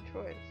choice.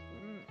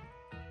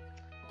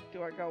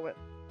 Do I go with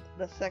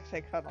the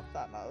sexy kind of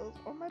Thanos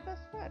or my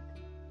best friend?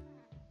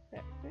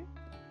 Factor,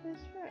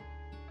 best friend.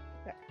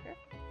 Factor,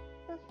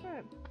 best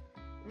friend.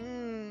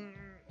 Mmm.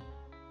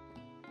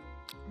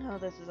 Oh,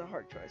 this is a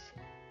hard choice.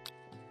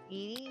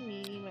 Eeny,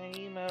 meeny,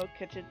 miny, moe,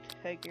 catch a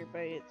tiger by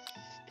its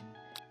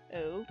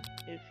oh,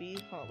 if he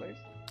hollers,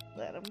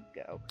 let him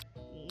go.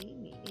 Eeny,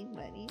 meeny,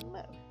 miny,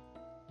 moe.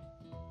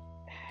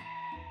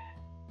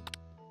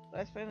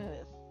 Best friend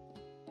it is.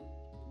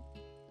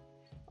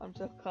 I'm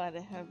so glad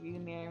to have you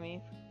near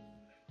me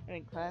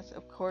in class.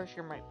 Of course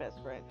you're my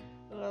best friend.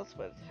 Who else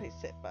would I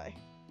sit by?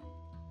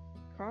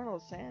 Colonel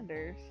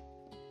Sanders.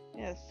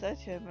 He has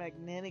such a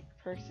magnetic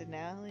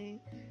personality,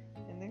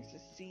 and there's a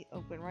seat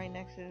open right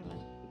next to him.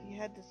 And if you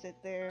had to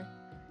sit there,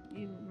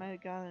 you might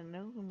have gotten to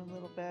know him a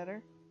little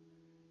better.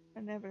 I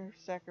never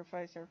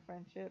sacrifice our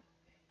friendship.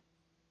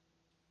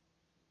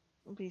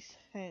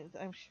 Besides,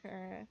 I'm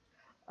sure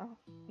I'll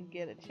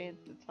get a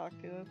chance to talk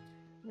to him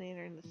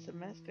later in the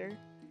semester.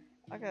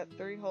 I got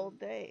 3 whole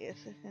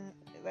days.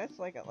 That's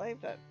like a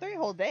lifetime. 3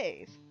 whole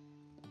days.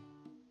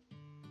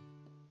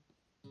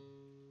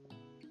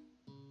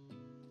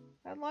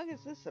 How long is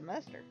this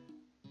semester?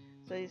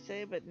 So you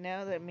say, but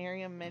now that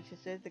Miriam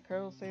mentions it, the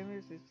Colonel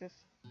Sanders is just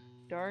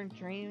darn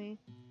dreamy.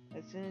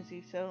 As soon as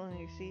you settle in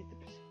your seat,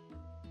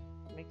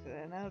 the makes an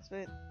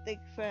announcement. Think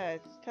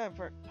fast. It's time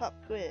for a pop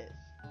quiz.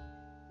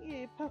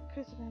 Yeah, pop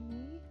quiz about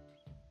me.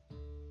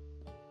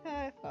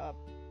 Hi, Pop.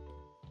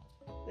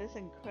 This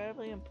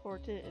incredibly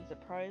important and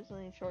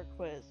surprisingly short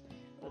quiz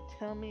will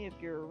tell me if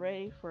you're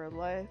ready for a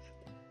life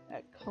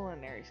at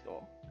culinary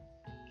school.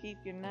 Keep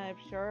your knife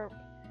sharp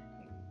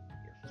and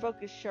your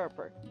focus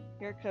sharper.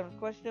 Here comes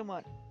question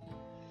 1.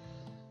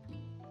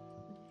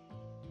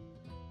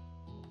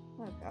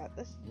 Oh god,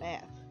 this is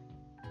math.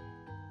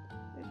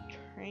 If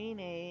train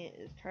A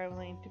is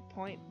traveling to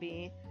point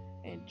B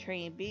and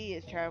train B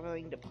is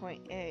traveling to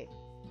point A,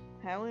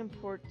 how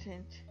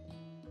important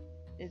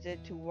is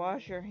it to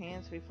wash your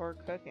hands before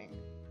cooking?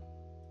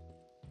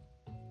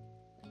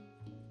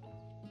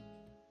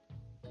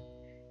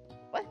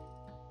 What?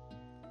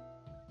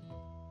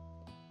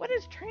 What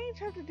does trains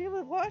have to do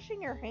with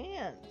washing your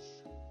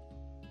hands?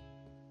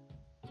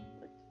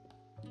 What?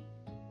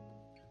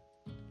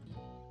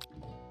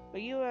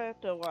 But you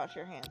have to wash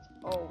your hands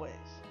always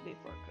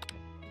before cooking.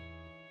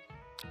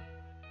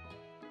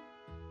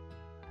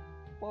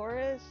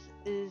 Boris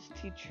is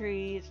to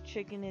trees,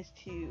 chicken is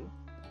to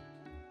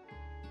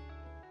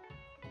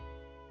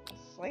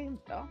slam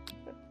dunk.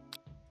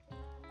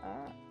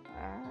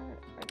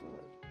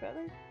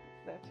 Feather?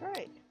 That's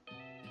right.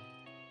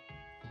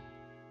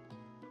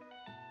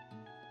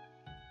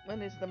 What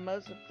is the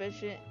most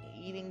efficient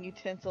eating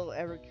utensil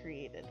ever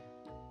created?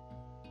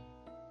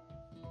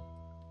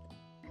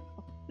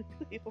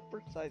 The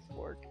oversized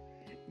fork.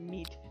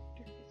 Meat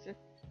tenderizer.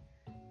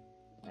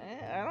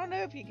 I don't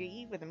know if you can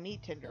eat with a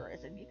meat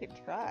tenderizer. You could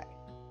try.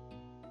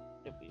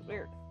 It'd be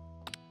weird.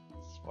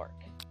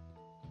 Fork.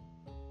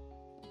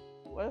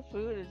 What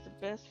food is the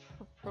best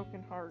for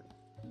broken heart?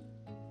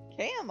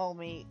 Camel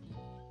meat.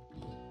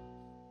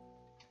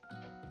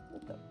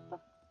 What the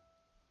fuck?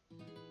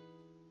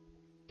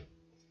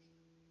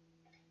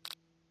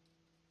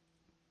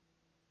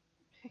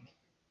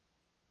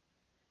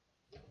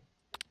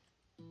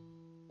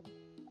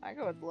 I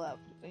go with love.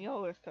 You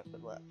always cook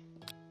with love.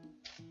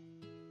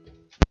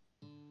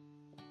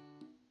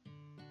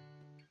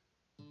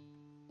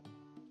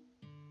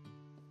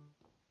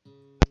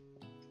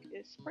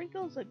 Is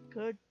Sprinkles a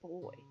good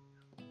boy?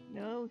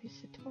 No,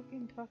 he's a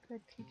talking dog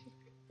that teaches.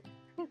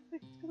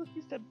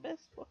 He's the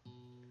best one.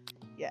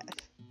 Yes.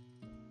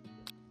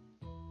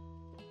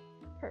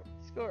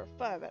 Perfect score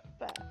 5 out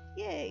of 5.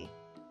 Yay!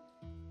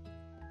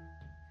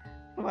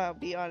 Well,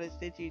 be honest,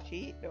 did you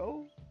cheat?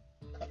 No.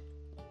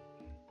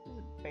 This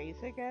is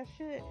basic ass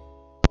shit.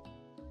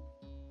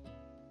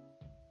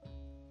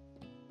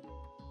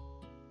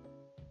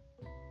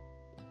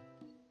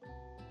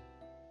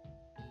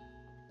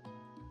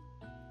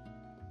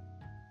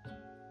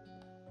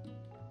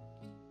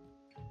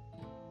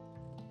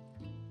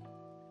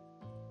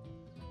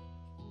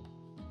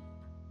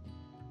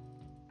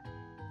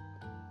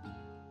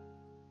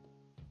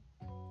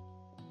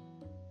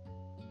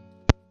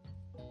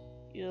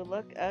 You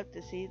look up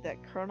to see that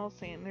Colonel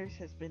Sanders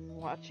has been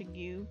watching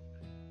you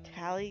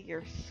tally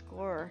your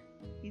score.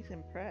 He's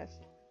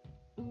impressed.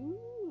 Ooh.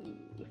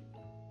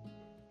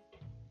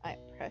 I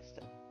impressed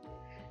him.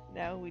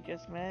 No, we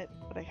just met,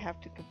 but I have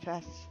to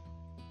confess.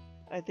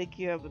 I think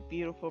you have a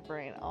beautiful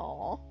brain.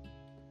 Aww.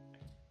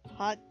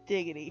 Hot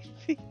diggity,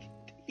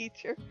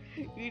 teacher.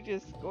 You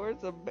just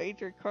scored some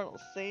major Colonel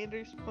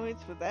Sanders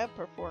points for that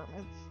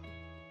performance.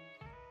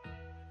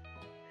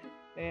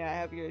 May I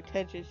have your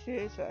attention,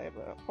 students? I have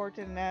an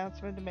important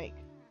announcement to make.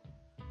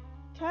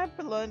 Time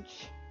for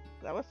lunch.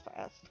 That was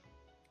fast.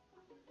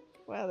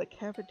 Wow, the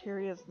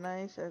cafeteria is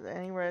nice as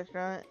any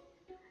restaurant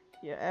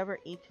you ever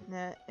eaten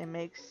at. It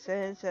makes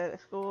sense at a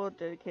school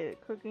dedicated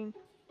to cooking,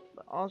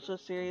 but also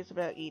serious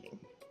about eating.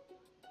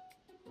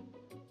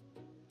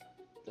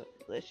 The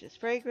delicious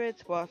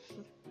fragrance wafts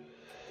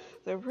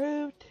the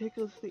room,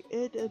 tickles the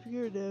end of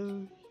your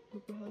nose.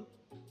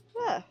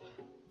 Ah.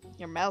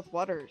 Your mouth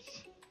waters.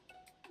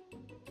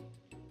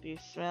 Do you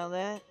smell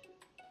that?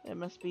 It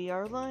must be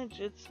our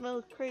lunch. It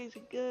smells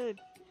crazy good.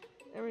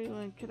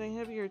 Everyone, can I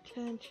have your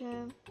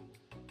attention?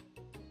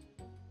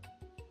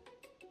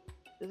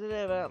 Is it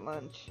about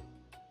lunch?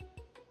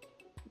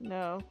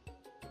 No.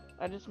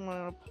 I just want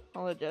to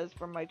apologize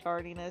for my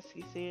tardiness.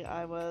 You see,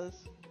 I was...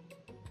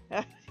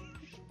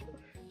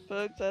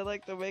 Folks, I'd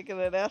like to make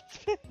an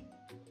announcement.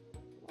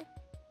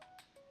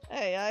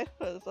 Hey, I'm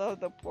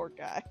the poor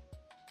guy.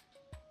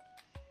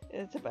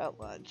 It's about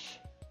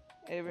lunch.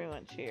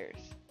 Everyone cheers.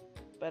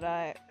 But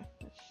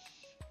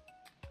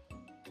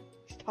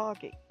he's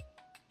talking.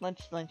 Lunch.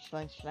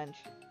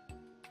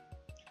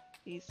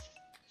 She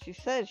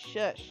says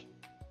shush.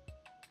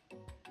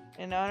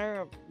 In honor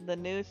of the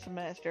new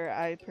semester,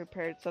 I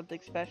prepared something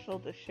special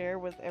to share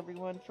with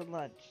everyone for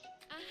lunch.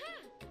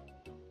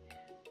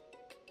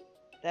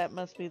 That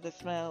must be the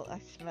smell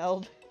I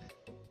smelled.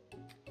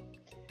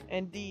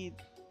 Indeed,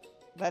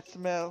 that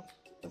smell,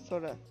 the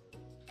sort of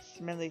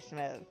smelly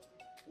smell.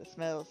 The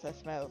smells that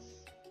smells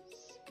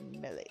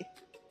smelly.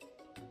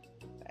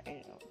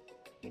 I know,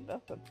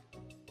 nothing.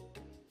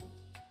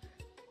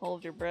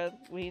 Hold your breath,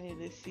 waiting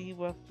to see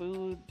what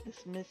food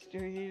this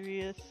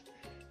mysterious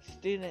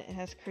student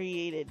has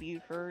created. You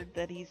heard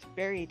that he's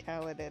very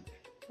talented,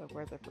 but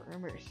were the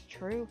rumors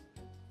true?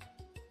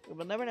 We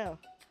will never know.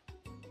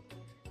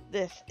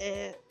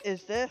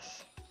 Is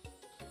this?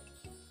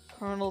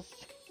 Colonel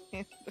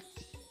Sanders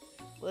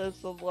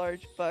lifts a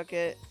large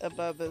bucket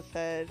above his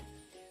head.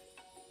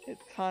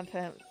 Its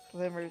content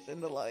glimmers in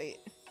the light.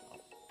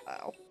 Oh,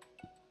 wow.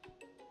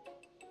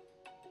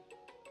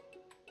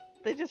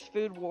 They just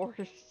food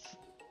wars.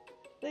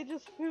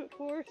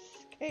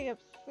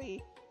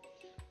 KFC.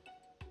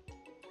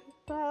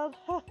 Piled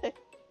high.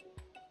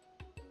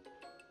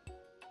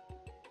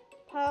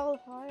 Piled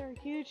high are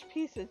huge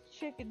pieces of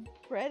chicken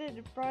breaded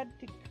and fried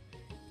to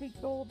a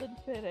golden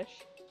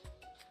finish.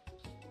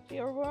 The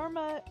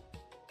aroma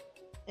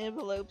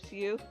envelopes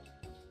you,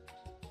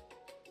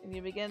 and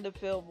you begin to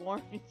feel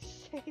warm and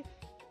safe.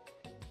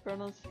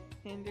 Colonel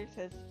Sanders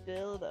has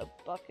filled a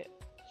bucket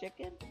of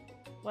chicken.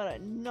 What a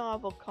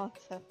novel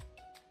concept.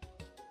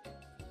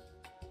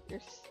 Your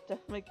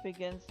stomach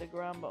begins to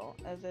grumble,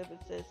 as if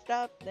it says,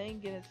 stop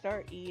thinking and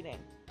start eating.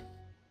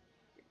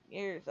 For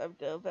years, I've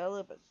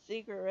developed a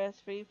secret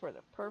recipe for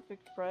the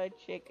perfect fried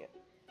chicken.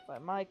 By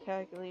my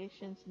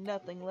calculations,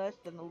 nothing less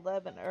than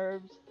 11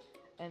 herbs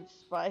and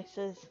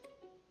spices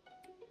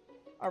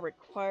are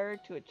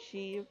required to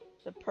achieve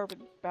the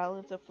perfect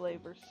balance of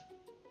flavors.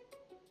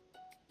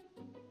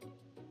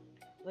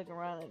 Look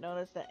around and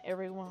notice that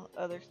every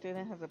other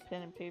student has a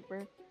pen and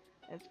paper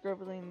and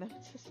scribbling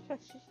notes as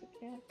fast as they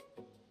can.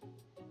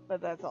 But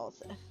that's all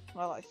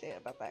I say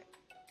about that.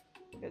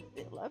 Because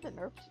the 11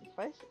 herbs and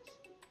spices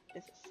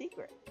is a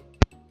secret.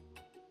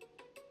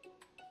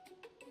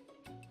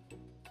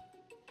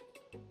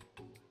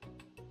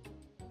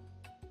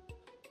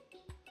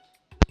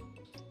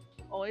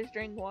 Always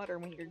drink water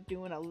when you're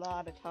doing a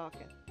lot of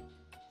talking.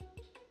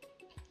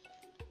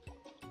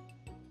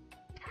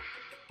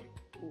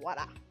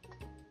 Water.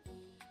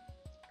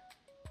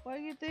 What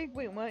do you think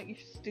we want your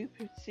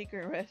stupid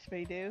secret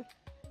recipe, dude?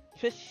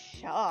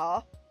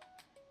 Pshaw.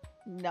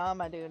 Nah,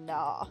 my dude,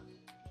 nah.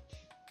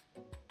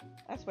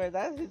 I swear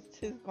that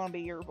is gonna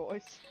be your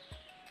voice.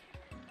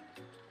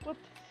 What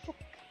the fuck?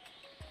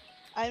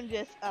 I'm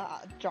just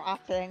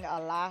dropping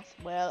a last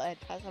will and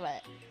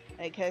testament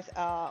because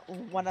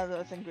one of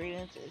those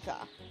ingredients is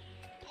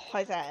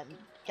poison.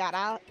 Got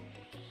out?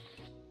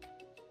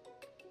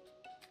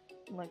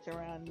 Looks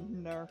around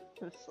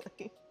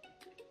nervously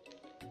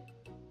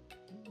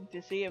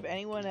to see if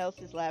anyone else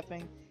is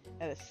laughing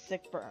at a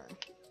sick burn.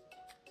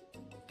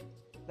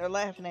 They're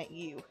laughing at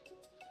you.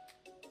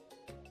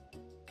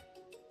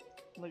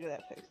 Look at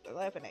that face. They're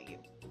laughing at you.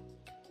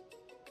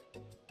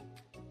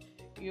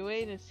 You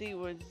wait and see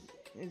what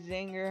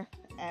Zinger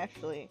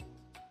Ashley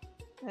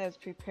has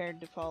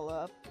prepared to follow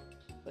up,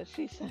 but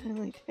she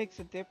suddenly takes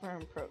a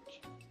different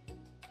approach.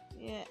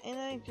 Yeah, and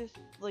I just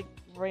like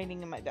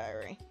writing in my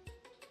diary.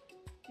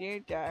 Dear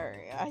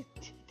diary,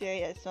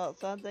 today I saw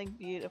something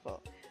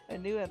beautiful. I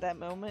knew at that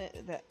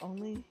moment that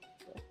only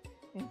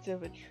the hands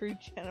of a true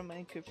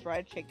gentleman could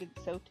fry chicken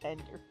so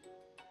tender.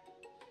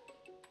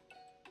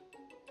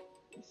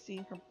 You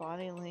see her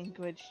body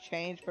language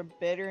change from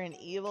bitter and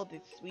evil to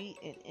sweet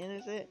and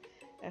innocent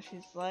as she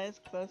slides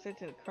closer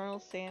to Colonel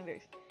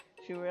Sanders.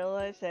 She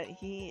realized that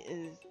he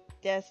is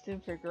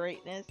destined for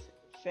greatness,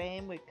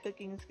 fame with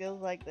cooking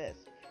skills like this.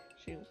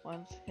 She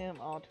wants him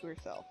all to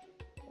herself.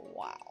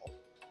 Wow.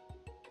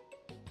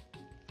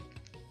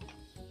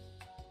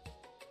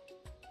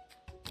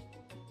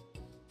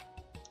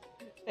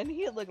 And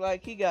he looked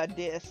like he got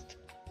dissed.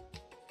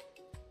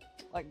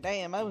 Like,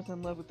 damn, I was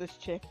in love with this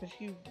chick, but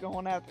she was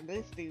going after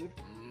this dude.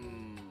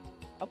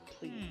 Oh,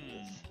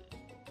 please.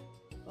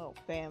 Oh,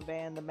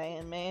 Van the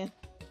man.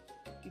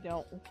 You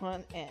don't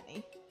want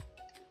any.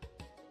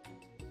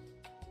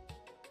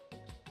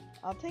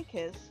 I'll take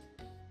his.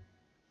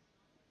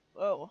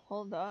 Whoa,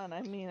 hold on.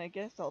 I mean, I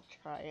guess I'll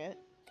try it.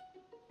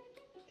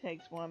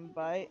 takes one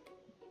bite.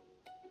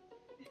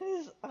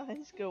 His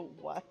eyes go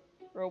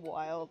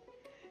wild.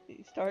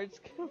 He starts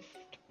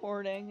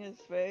contorting his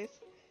face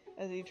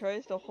as he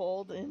tries to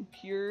hold in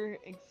pure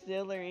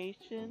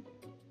exhilaration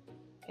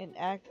and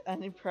act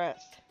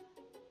unimpressed.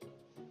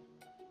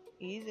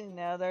 Easy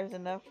now, there's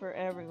enough for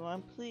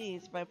everyone.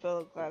 Please, my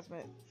fellow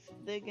classmates,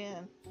 dig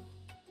in.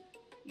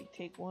 You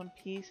take one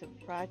piece of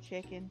fried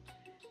chicken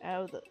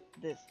out of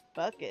this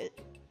bucket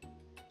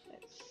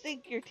and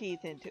sink your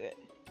teeth into it.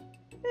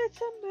 It's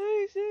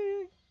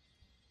amazing!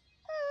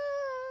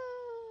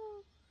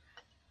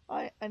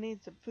 Ah! I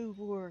need some food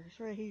wars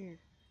right here.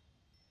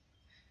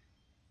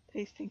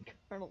 Tasting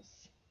Colonel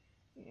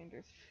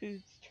Sanders'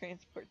 foods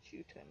transports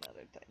you to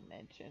another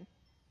dimension.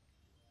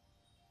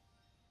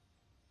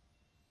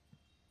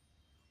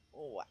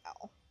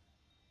 Wow.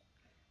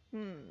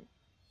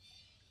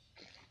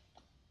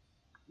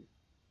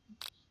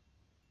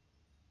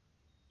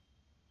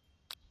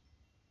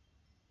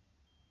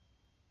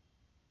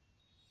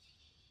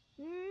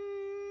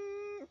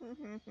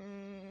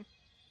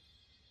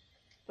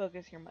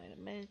 Focus your mind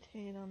and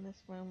meditate on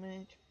this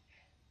moment.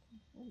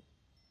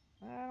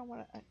 I don't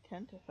want to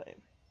identify.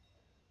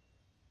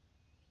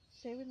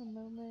 Savor the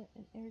moment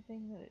and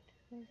everything that it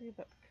tells you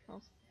about the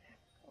Colonel's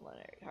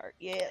culinary heart.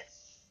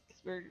 Yes,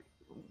 because we're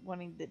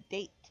wanting to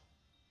date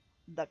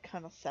the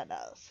Colonel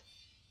Sanders.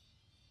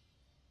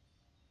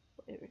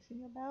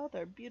 Everything about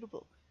are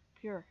beautiful,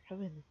 pure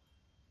heaven.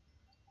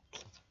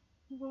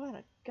 What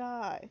a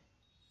guy!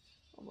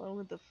 Along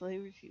with the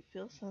flavors, you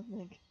feel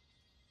something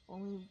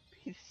only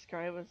be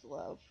described as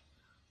love.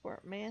 For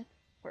a man,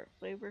 for a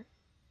flavor,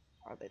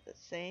 are they the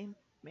same?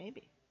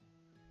 Maybe.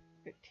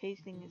 You're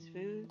tasting his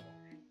food.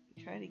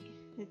 You try to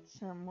get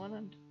some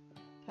one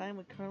time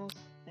with Colonel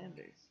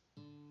Sanders.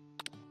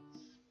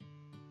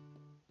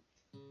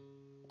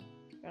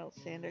 Colonel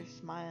Sanders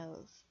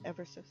smiles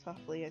ever so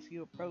softly as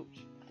you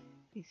approach.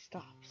 He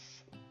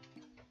stops.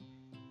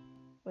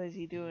 What is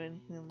he doing?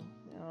 He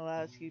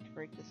allows you to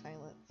break the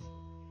silence.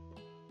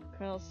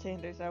 Colonel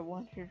Sanders, I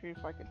wondered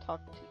if I could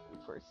talk to you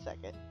for a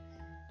second.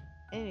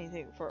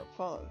 Anything for a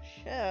fellow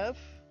chef.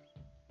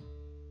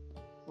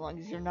 As long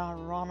as you're not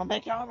Ronald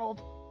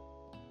McDonald.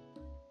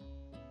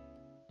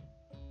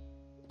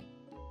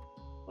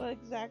 What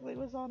exactly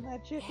was on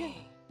that chicken?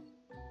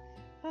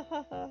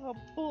 How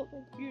bold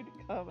of you to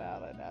come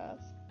out and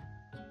ask.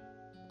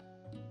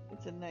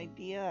 It's an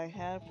idea I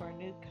have for a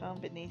new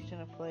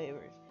combination of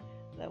flavors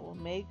that will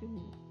make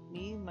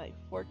me my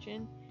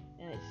fortune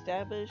and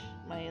establish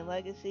my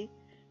legacy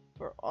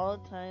for all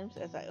times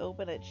as I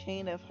open a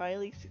chain of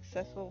highly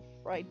successful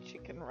fried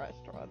chicken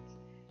restaurants.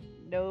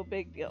 No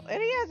big deal.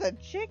 And he has a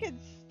chicken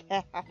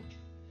stack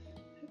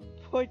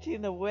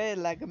pointing away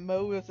like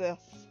Moses.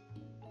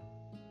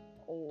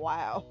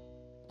 Wow.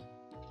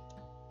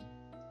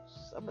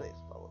 Somebody's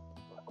full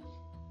of love.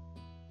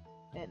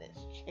 And his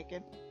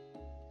chicken.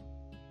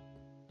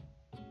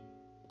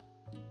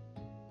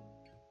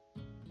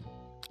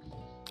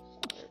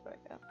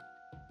 Rebecca.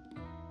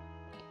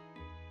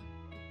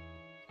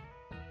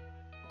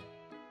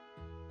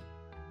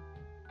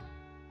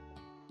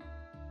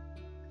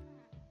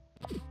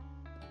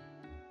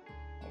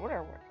 I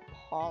wonder where to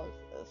pause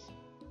this.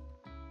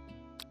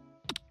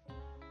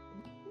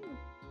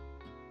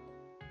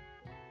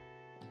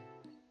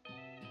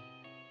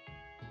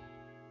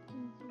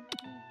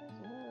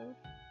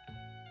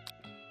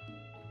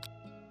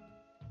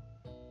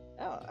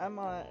 Oh, I'm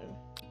on.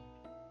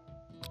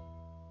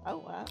 Oh,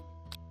 wow.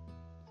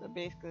 So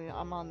basically,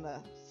 I'm on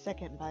the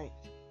second bite.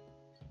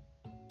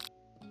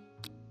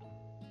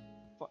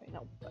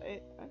 Final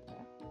bite.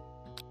 Okay.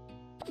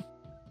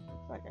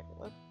 Looks like I can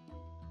look.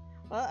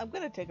 Well, I'm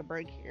gonna take a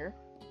break here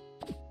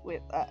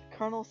with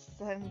Colonel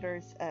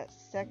Sanders'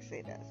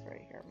 sexiness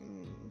right here.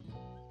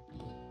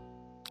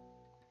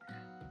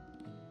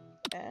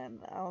 And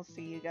I'll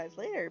see you guys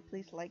later.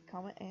 Please like,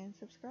 comment, and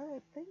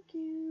subscribe. Thank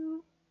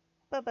you.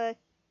 Bye-bye.